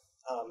as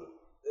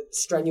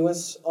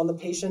strenuous on the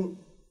patient,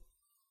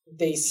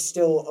 they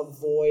still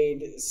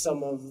avoid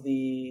some of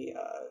the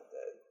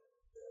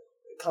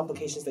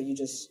complications that you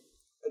just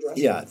addressed?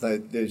 Yeah,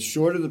 the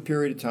shorter the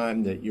period of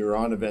time that you're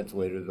on a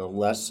ventilator, the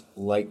less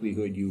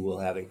likelihood you will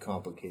have a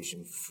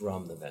complication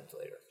from the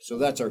ventilator. So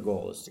that's our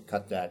goal, is to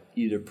cut that,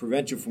 either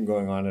prevent you from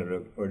going on it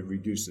or to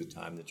reduce the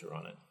time that you're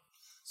on it.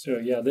 So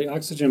yeah, the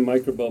oxygen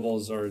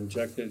microbubbles are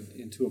injected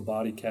into a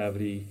body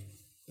cavity.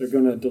 They're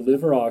going to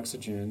deliver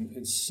oxygen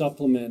and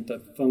supplement the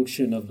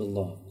function of the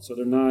lung. So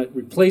they're not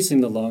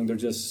replacing the lung,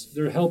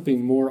 they're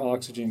helping more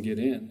oxygen get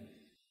in.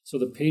 So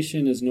the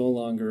patient is no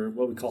longer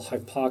what we call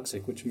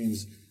hypoxic, which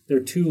means they're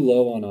too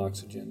low on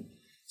oxygen.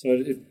 So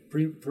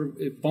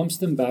it bumps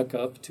them back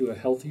up to a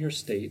healthier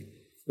state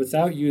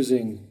without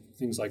using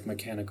things like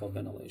mechanical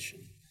ventilation.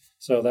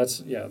 So that's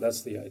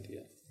the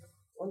idea.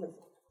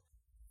 Wonderful.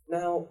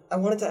 Now, I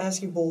wanted to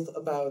ask you both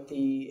about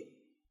the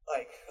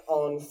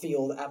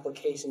on-field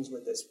applications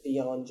with this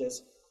beyond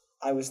just,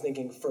 I was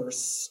thinking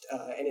first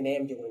in an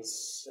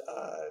ambulance,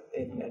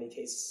 in any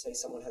case, say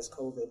someone has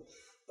COVID,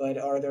 but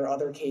are there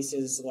other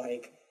cases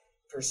like,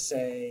 per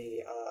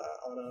se,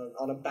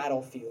 on a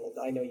battlefield?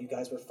 I know you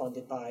guys were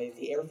funded by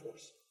the Air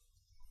Force.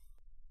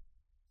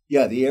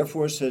 Yeah, the Air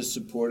Force has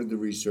supported the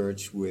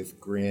research with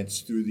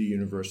grants through the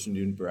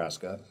University of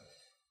Nebraska.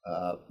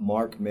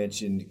 Mark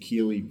mentioned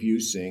Keely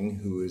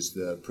Busing, who is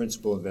the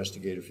principal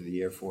investigator for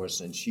the Air Force,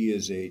 and she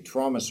is a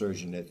trauma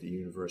surgeon at the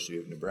University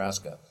of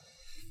Nebraska.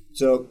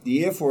 So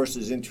the Air Force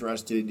is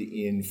interested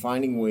in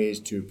finding ways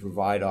to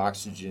provide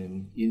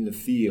oxygen in the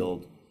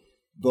field,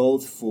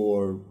 both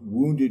for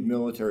wounded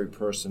military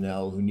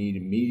personnel who need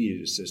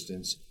immediate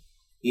assistance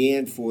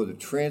and for the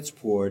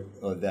transport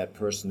of that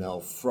personnel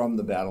from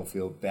the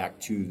battlefield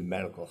back to the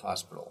medical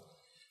hospital.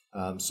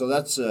 So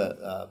that's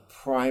a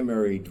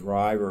primary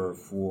driver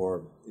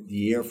for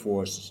the Air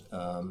Force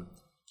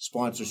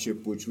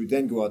sponsorship, which would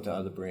then go out to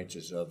other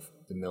branches of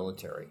the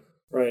military.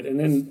 Right, and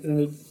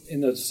then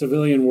in the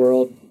civilian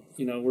world,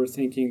 we're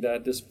thinking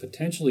that this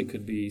potentially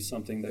could be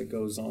something that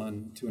goes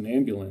on to an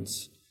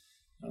ambulance.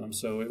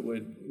 So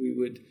we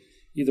would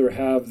either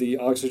have the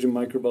oxygen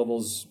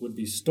microbubbles would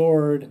be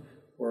stored,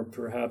 or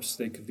perhaps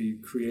they could be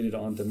created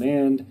on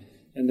demand,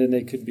 and then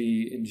they could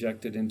be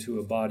injected into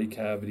a body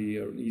cavity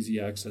or an easy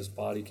access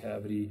body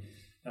cavity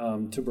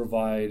to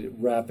provide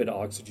rapid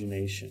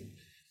oxygenation,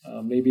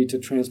 maybe to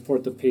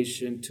transport the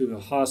patient to a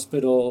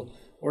hospital,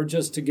 or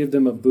just to give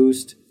them a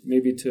boost,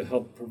 maybe to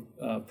help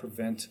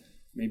prevent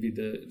maybe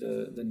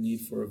the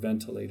need for a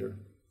ventilator.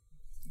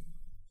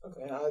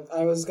 Okay,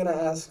 I was going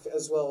to ask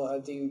as well,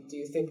 do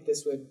you think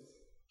this would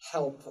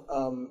help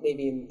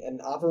maybe in an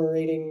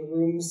operating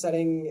room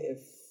setting if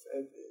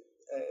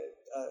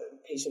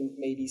a patient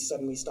maybe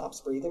suddenly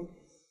stops breathing?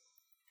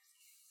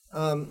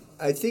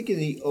 I think in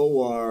the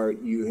OR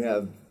you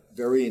have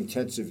very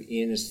intensive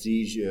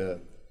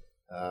anesthesia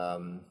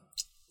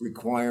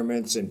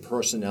requirements and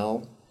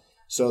personnel,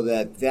 so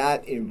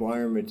that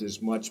environment is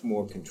much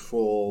more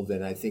controlled,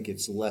 and I think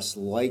it's less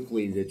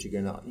likely that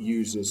you're going to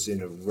use this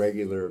in a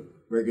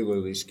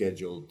regularly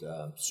scheduled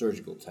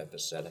surgical type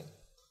of setting.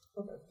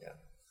 Okay. Yeah.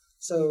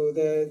 So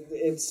the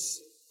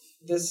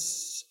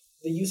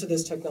use of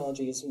this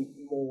technology is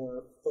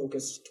more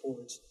focused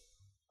towards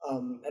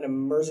an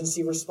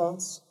emergency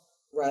response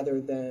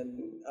rather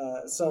than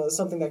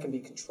something that can be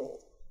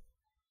controlled.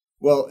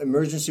 Well,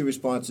 emergency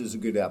response is a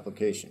good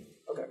application.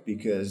 Okay.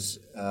 Because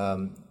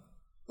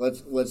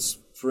let's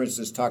for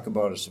instance talk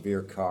about a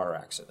severe car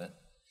accident.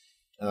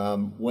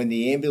 When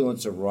the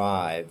ambulance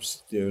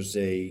arrives, there's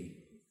a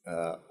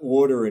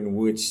order in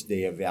which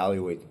they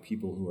evaluate the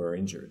people who are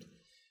injured.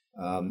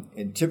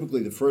 And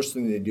typically the first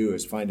thing they do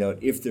is find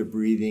out if they're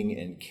breathing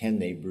and can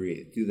they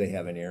breathe. Do they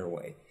have an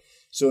airway?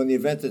 So in the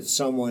event that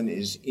someone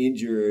is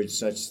injured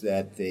such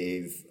that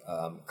they've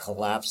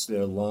collapsed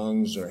their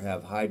lungs or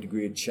have high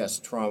degree of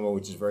chest trauma,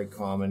 which is very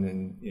common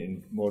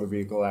in motor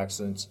vehicle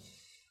accidents,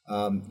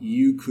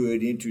 you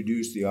could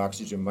introduce the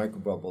oxygen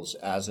microbubbles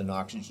as an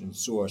oxygen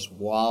source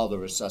while the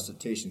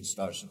resuscitation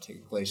starts to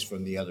take place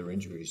from the other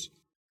injuries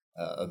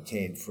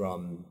obtained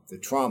from the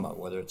trauma,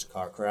 whether it's a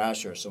car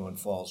crash or someone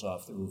falls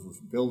off the roof of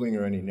a building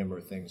or any number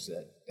of things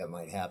that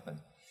might happen.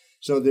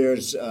 So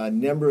there's a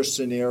number of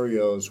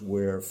scenarios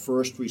where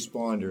first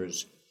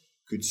responders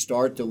could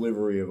start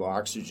delivery of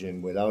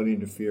oxygen without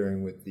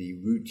interfering with the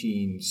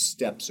routine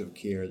steps of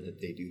care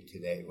that they do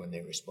today when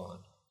they respond.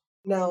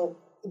 Now,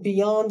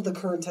 beyond the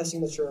current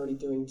testing that you're already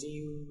doing, do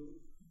you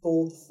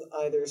both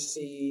either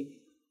see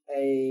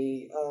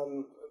a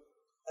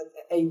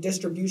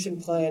distribution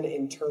plan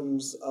in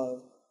terms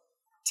of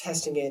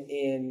testing it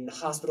in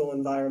hospital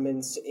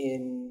environments,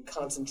 in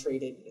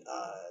concentrated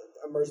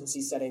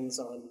emergency settings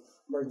on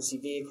emergency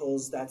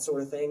vehicles, that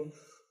sort of thing?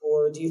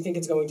 Or do you think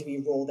it's going to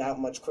be rolled out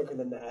much quicker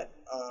than that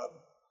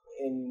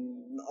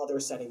in other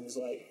settings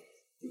like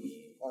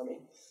the Army?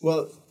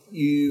 Well,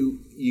 you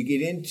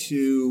get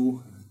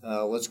into,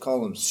 let's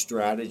call them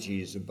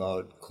strategies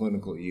about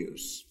clinical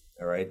use,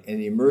 all right? And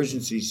the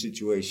emergency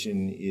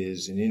situation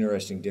is an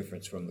interesting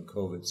difference from the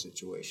COVID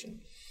situation.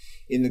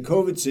 In the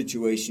COVID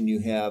situation, you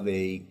have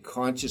a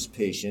conscious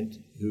patient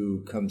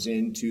who comes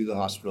into the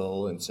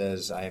hospital and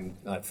says, I'm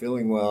not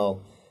feeling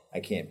well, I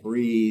can't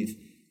breathe.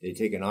 They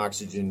take an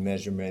oxygen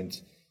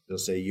measurement. They'll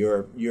say,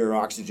 your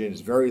oxygen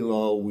is very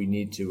low. We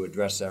need to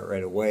address that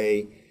right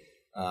away.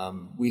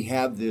 We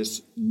have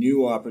this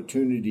new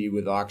opportunity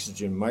with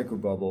oxygen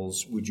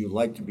microbubbles. Would you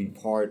like to be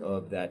part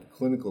of that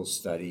clinical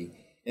study?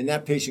 And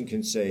that patient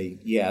can say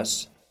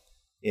yes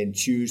and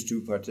choose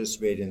to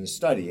participate in the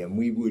study. And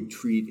we would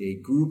treat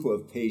a group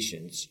of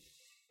patients,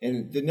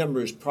 and the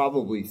number is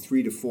probably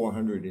 300 to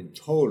 400 in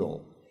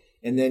total,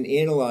 and then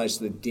analyze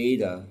the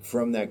data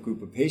from that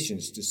group of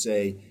patients to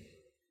say,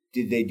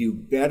 did they do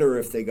better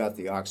if they got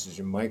the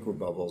oxygen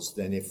microbubbles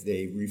than if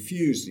they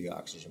refused the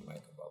oxygen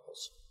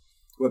microbubbles?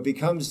 What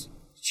becomes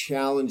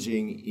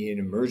challenging in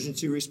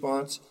emergency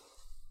response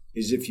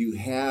is if you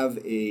have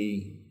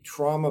a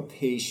trauma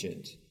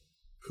patient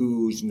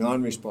who's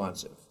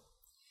non-responsive,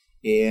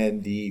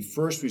 and the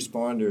first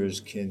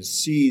responders can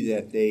see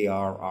that they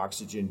are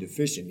oxygen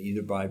deficient,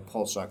 either by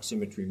pulse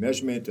oximetry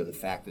measurement or the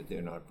fact that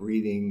they're not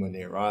breathing when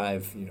they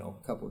arrive,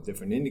 a couple of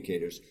different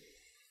indicators.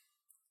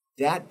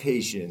 That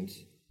patient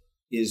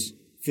is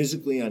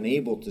physically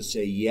unable to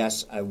say,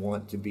 yes, I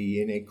want to be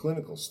in a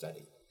clinical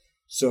study.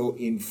 So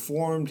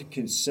informed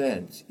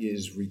consent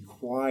is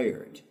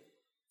required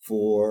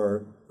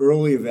for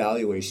early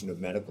evaluation of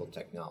medical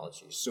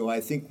technologies. So I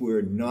think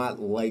we're not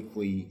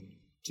likely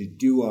to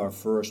do our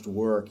first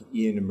work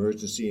in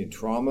emergency and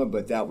trauma,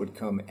 but that would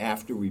come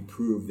after we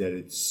prove that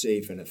it's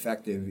safe and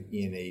effective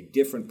in a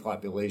different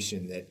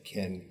population that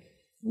can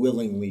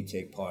willingly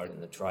take part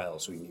in the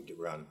trials we need to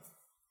run.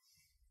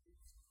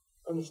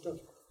 Understood.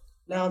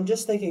 Now I'm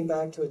just thinking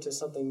back to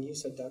something you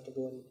said, Dr.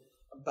 Borden,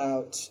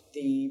 about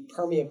the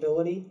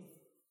permeability,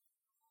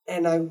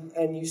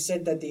 and you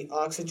said that the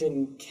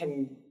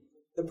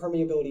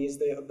permeability is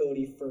the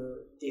ability for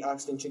the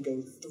oxygen to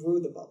go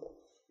through the bubble.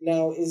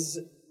 Now, is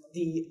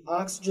the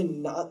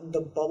oxygen not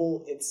the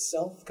bubble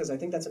itself? Because I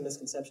think that's a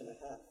misconception I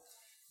have.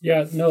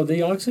 Yeah, no,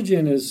 the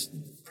oxygen is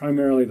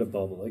primarily the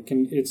bubble.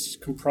 It's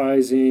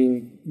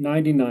comprising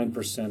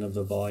 99% of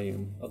the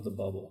volume of the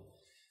bubble.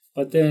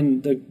 But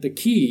then the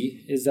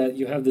key is that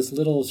you have this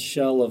little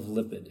shell of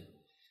lipid,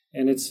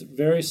 and it's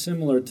very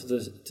similar to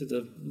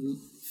the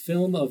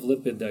film of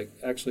lipid that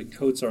actually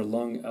coats our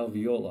lung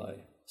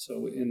alveoli.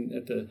 So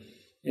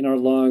in our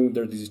lung,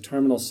 there are these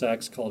terminal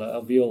sacs called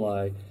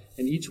alveoli,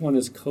 and each one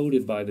is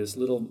coated by this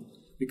little,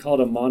 we call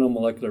it a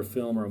monomolecular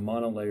film or a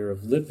monolayer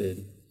of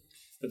lipid.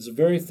 It's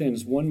very thin,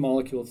 it's 1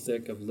 molecule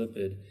thick of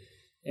lipid,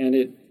 and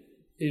it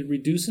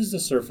reduces the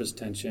surface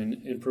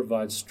tension and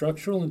provides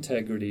structural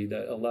integrity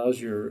that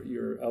allows your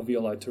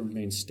alveoli to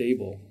remain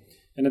stable.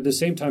 And at the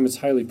same time, it's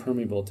highly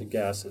permeable to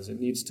gases. It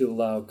needs to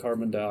allow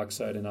carbon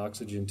dioxide and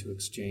oxygen to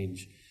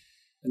exchange.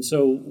 And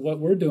so what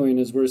we're doing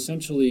is we're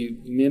essentially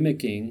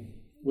mimicking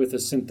with a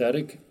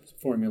synthetic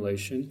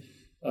formulation,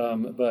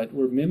 but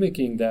we're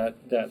mimicking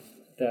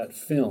that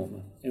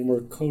film, and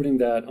we're coating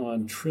that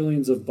on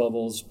trillions of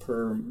bubbles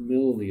per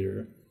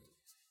milliliter,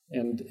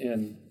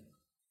 and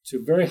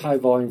to very high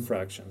volume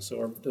fractions.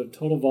 So the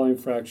total volume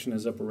fraction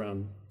is up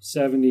around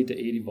 70 to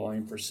 80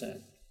 volume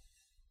percent.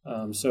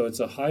 So it's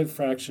a high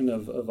fraction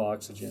of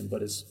oxygen,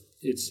 but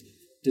it's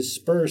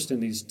dispersed in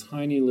these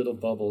tiny little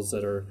bubbles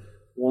that are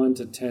 1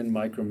 to 10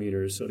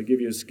 micrometers. So to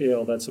give you a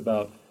scale, that's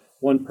about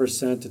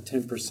 1% to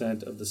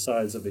 10% of the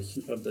size of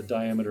the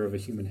diameter of a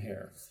human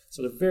hair.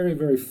 So they're very,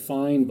 very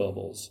fine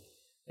bubbles.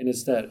 And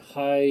it's that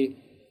high,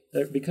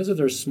 because of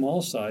their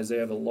small size, they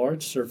have a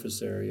large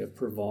surface area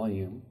per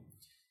volume.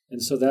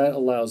 And so that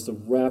allows the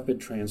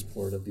rapid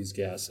transport of these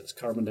gases,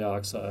 carbon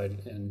dioxide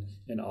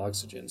and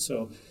oxygen.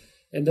 So,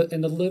 and the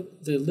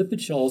lipid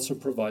shell also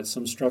provides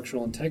some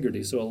structural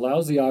integrity. So it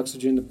allows the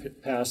oxygen to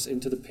pass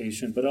into the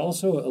patient, but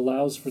also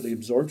allows for the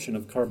absorption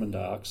of carbon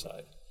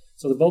dioxide.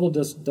 So the bubble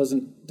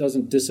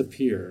doesn't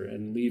disappear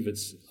and leave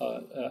its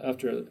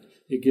after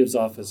it gives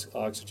off its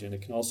oxygen.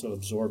 It can also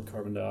absorb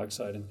carbon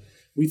dioxide, and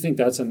we think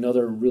that's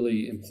another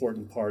really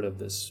important part of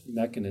this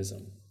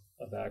mechanism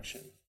of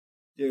action.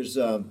 There's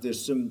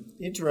some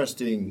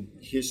interesting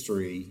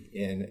history,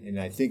 and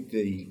I think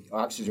the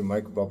oxygen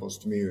microbubbles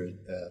to me are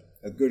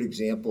a good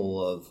example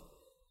of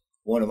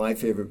one of my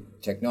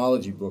favorite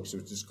technology books,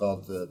 which is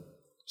called The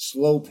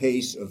Slow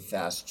Pace of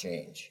Fast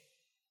Change.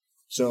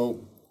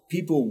 So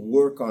people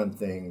work on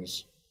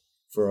things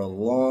for a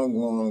long,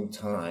 long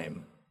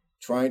time,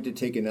 trying to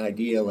take an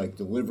idea like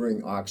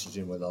delivering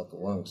oxygen without the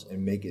lungs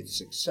and make it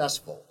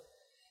successful.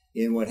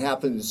 And what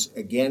happens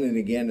again and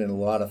again in a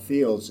lot of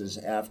fields is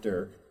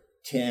after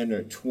 10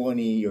 or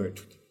 20 or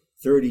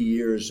 30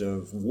 years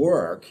of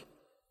work,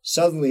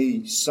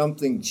 suddenly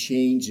something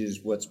changes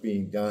what's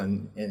being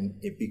done and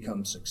it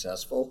becomes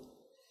successful.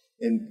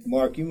 And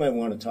Mark, you might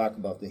want to talk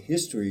about the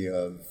history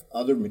of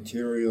other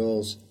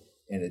materials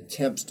and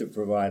attempts to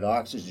provide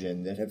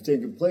oxygen that have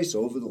taken place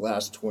over the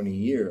last 20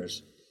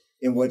 years.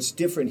 And what's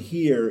different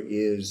here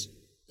is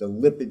the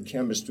lipid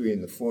chemistry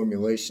and the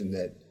formulation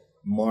that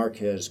Mark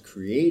has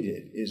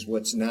created is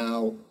what's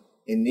now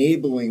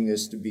enabling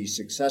this to be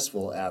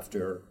successful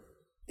after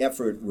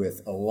effort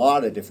with a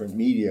lot of different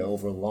media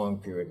over a long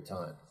period of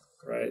time.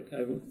 Right.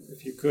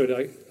 If you could,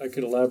 I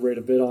could elaborate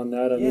a bit on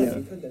that. If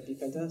you could, that'd be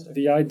fantastic.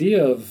 The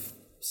idea of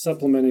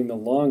supplementing the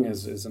lung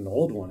is an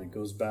old one. It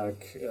goes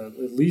back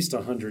at least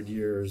 100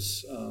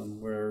 years,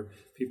 where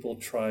people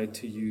tried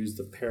to use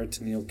the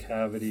peritoneal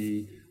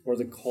cavity or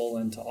the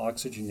colon to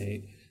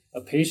oxygenate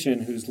a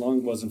patient whose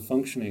lung wasn't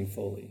functioning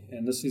fully.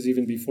 And this is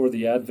even before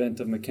the advent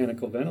of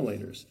mechanical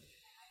ventilators.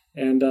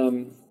 And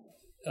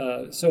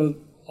so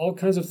all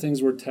kinds of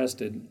things were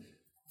tested.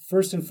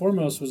 First and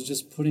foremost was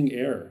just putting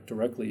air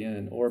directly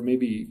in, or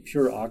maybe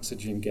pure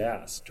oxygen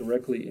gas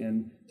directly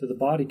into the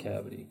body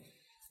cavity.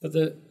 But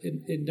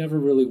it never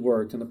really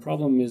worked. And the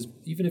problem is,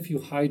 even if you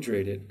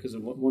hydrate it, because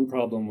one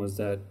problem was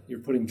that you're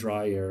putting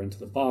dry air into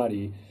the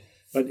body,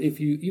 But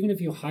even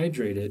if you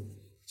hydrate it,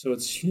 so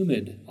it's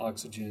humid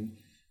oxygen,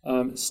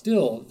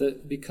 still,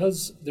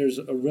 because there's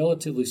a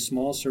relatively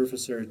small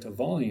surface area to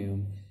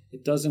volume,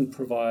 it doesn't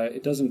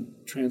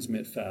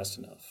transmit fast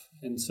enough.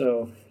 And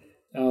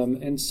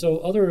so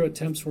other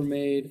attempts were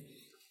made.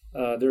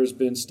 There's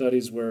been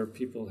studies where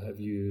people have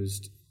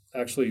used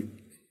actually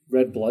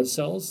red blood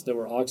cells that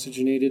were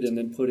oxygenated and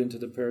then put into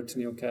the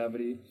peritoneal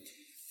cavity.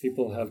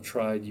 People have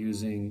tried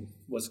using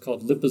what's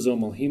called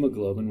liposomal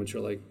hemoglobin, which are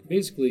like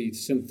basically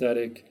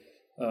synthetic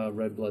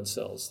red blood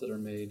cells that are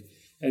made.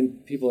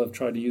 And people have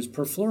tried to use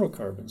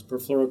perfluorocarbons.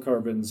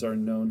 Perfluorocarbons are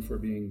known for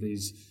being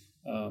these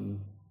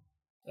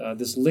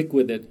this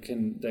liquid that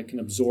can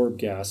absorb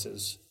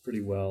gases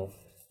pretty well.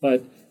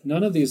 But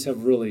none of these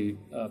have really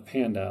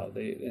panned out.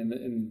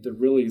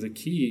 The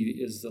key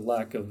is the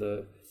lack of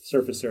the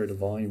surface area to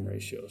volume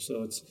ratio.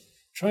 So it's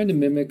trying to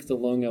mimic the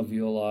lung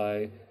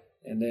alveoli,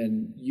 and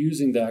then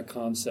using that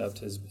concept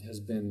has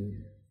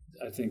been,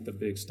 I think, the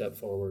big step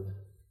forward.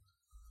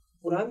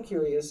 What I'm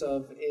curious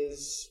of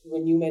is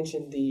when you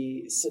mentioned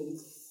the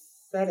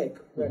synthetic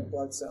red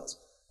blood cells.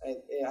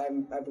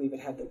 I believe it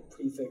had the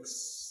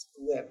prefix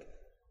lip,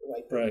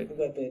 like the right.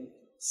 lipid.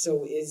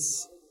 So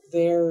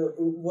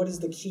what is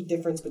the key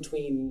difference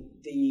between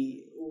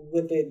the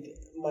lipid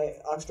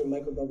oxygen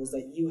microbubbles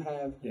that you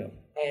have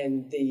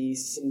and the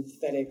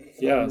synthetic,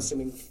 I'm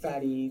assuming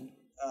fatty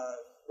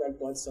red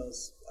blood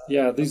cells?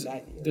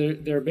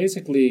 They're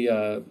basically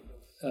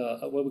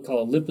what we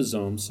call a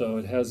liposome. So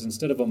it has,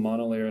 instead of a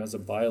monolayer, it has a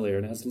bilayer,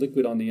 and it has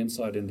liquid on the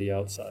inside and the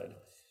outside.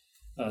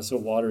 So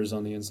water is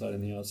on the inside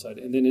and the outside.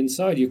 And then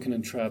inside you can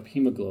entrap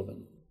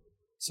hemoglobin.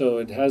 So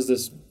it has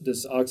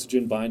this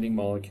oxygen binding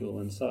molecule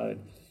inside.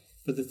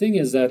 But the thing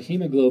is that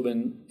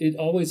hemoglobin, it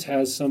always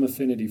has some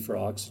affinity for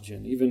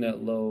oxygen, even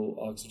at low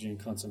oxygen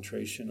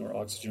concentration or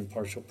oxygen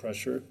partial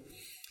pressure.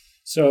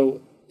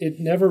 So it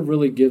never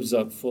really gives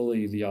up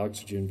fully the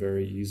oxygen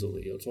very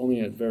easily. It's only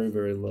at very,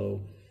 very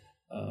low.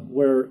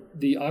 Where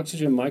the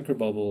oxygen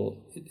microbubble,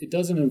 it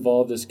doesn't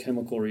involve this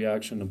chemical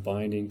reaction of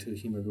binding to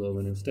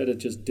hemoglobin. Instead, it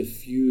just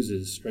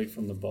diffuses straight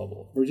from the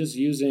bubble. We're just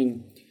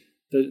using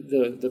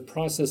the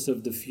process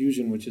of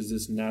diffusion, which is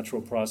this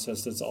natural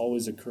process that's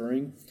always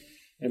occurring.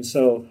 And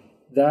so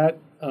that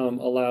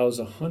allows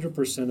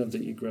 100% of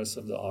the egress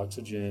of the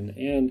oxygen.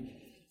 And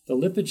the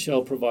lipid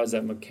shell provides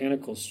that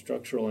mechanical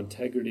structural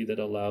integrity that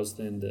allows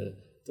then the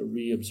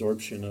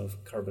reabsorption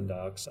of carbon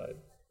dioxide.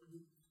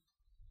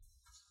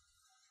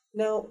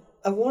 Now,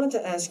 I wanted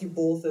to ask you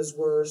both, as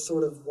we're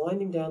sort of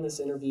winding down this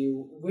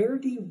interview, where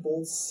do you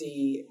both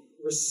see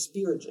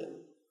Respirogen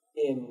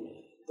in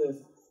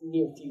the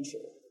near future?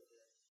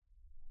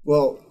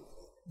 Well,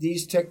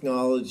 these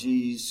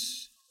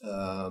technologies,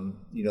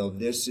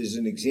 this is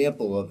an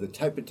example of the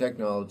type of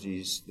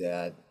technologies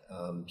that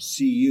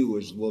CU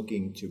is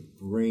looking to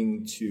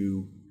bring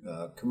to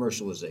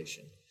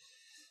commercialization.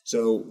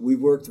 So we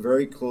worked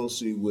very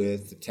closely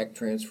with the Tech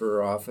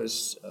Transfer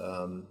Office,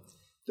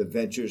 the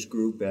Ventures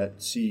Group at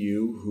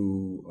CU,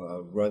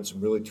 who run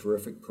some really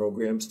terrific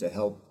programs to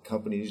help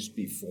companies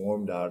be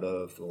formed out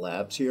of the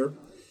labs here.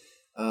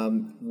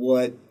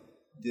 What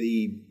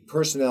the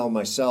personnel,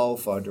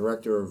 myself, our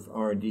Director of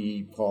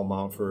R&D, Paul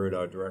Mountford,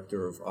 our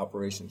Director of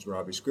Operations,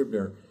 Robbie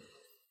Scribner,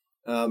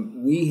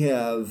 we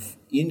have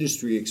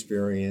industry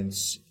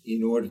experience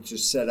in order to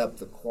set up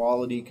the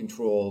quality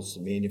controls,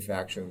 the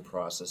manufacturing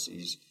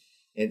processes,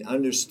 and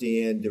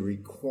understand the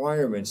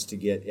requirements to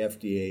get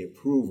FDA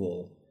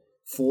approval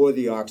for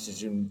the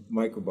oxygen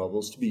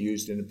microbubbles to be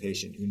used in a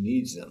patient who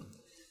needs them.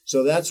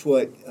 So that's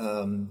what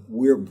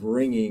we're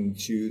bringing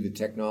to the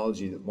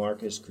technology that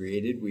Mark has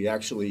created. We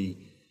actually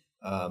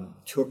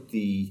took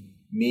the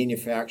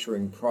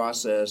manufacturing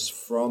process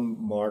from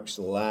Mark's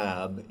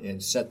lab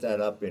and set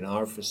that up in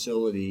our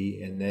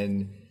facility, and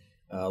then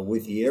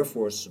with the Air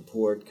Force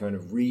support kind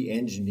of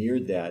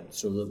re-engineered that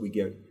so that we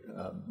get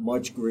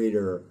much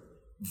greater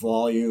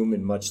volume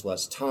in much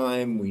less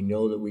time. We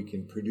know that we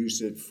can produce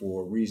it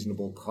for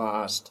reasonable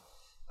cost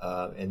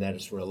and that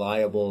it's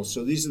reliable.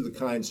 So these are the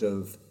kinds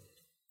of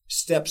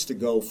steps to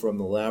go from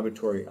the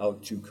laboratory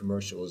out to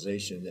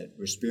commercialization that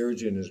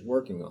Respirogen is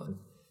working on.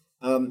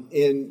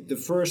 And the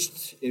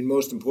first and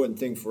most important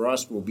thing for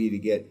us will be to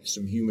get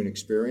some human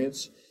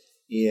experience.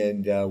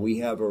 And we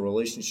have a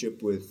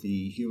relationship with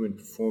the Human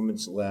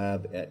Performance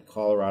Lab at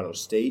Colorado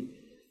State.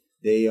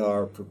 They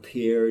are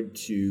prepared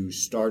to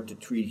start to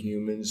treat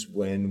humans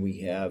when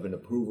we have an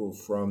approval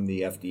from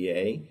the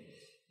FDA.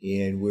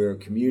 And we're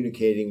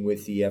communicating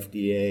with the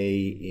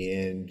FDA,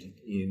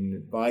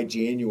 and by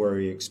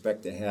January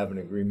expect to have an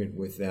agreement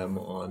with them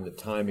on the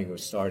timing of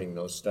starting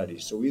those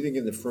studies. So we think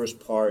in the first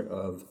part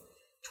of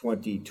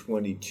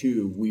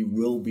 2022, we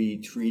will be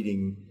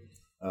treating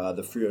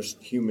the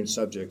first human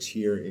subjects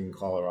here in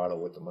Colorado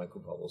with the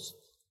microbubbles.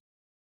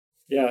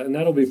 Yeah, and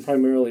that'll be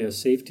primarily a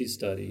safety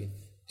study,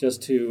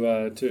 just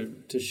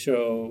to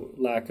show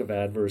lack of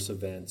adverse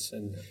events.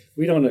 And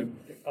we don't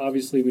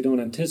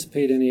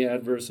anticipate any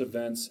adverse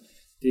events.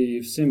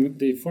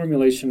 The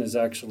formulation is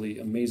actually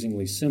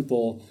amazingly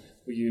simple.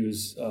 We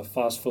use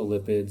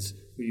phospholipids.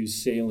 We we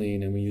use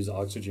saline, and we use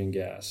oxygen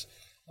gas.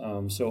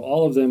 So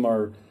all of them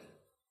are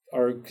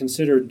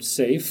considered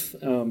safe,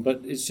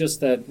 but it's just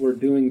that we're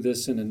doing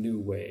this in a new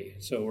way.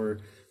 So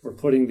we're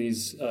putting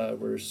these,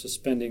 we're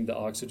suspending the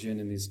oxygen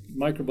in these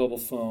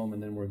microbubble foam,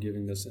 and then we're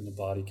giving this in the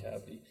body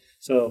cavity.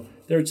 So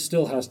there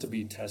still has to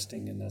be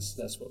testing, and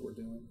that's what we're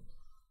doing.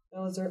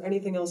 Now, is there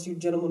anything else you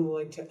gentlemen would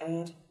like to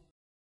add?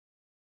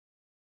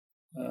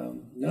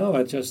 No,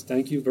 I just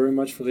thank you very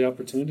much for the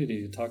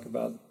opportunity to talk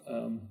about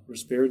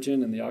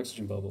Respirogen and the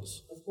oxygen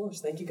bubbles. Of course.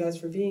 Thank you guys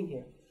for being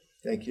here.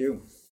 Thank you.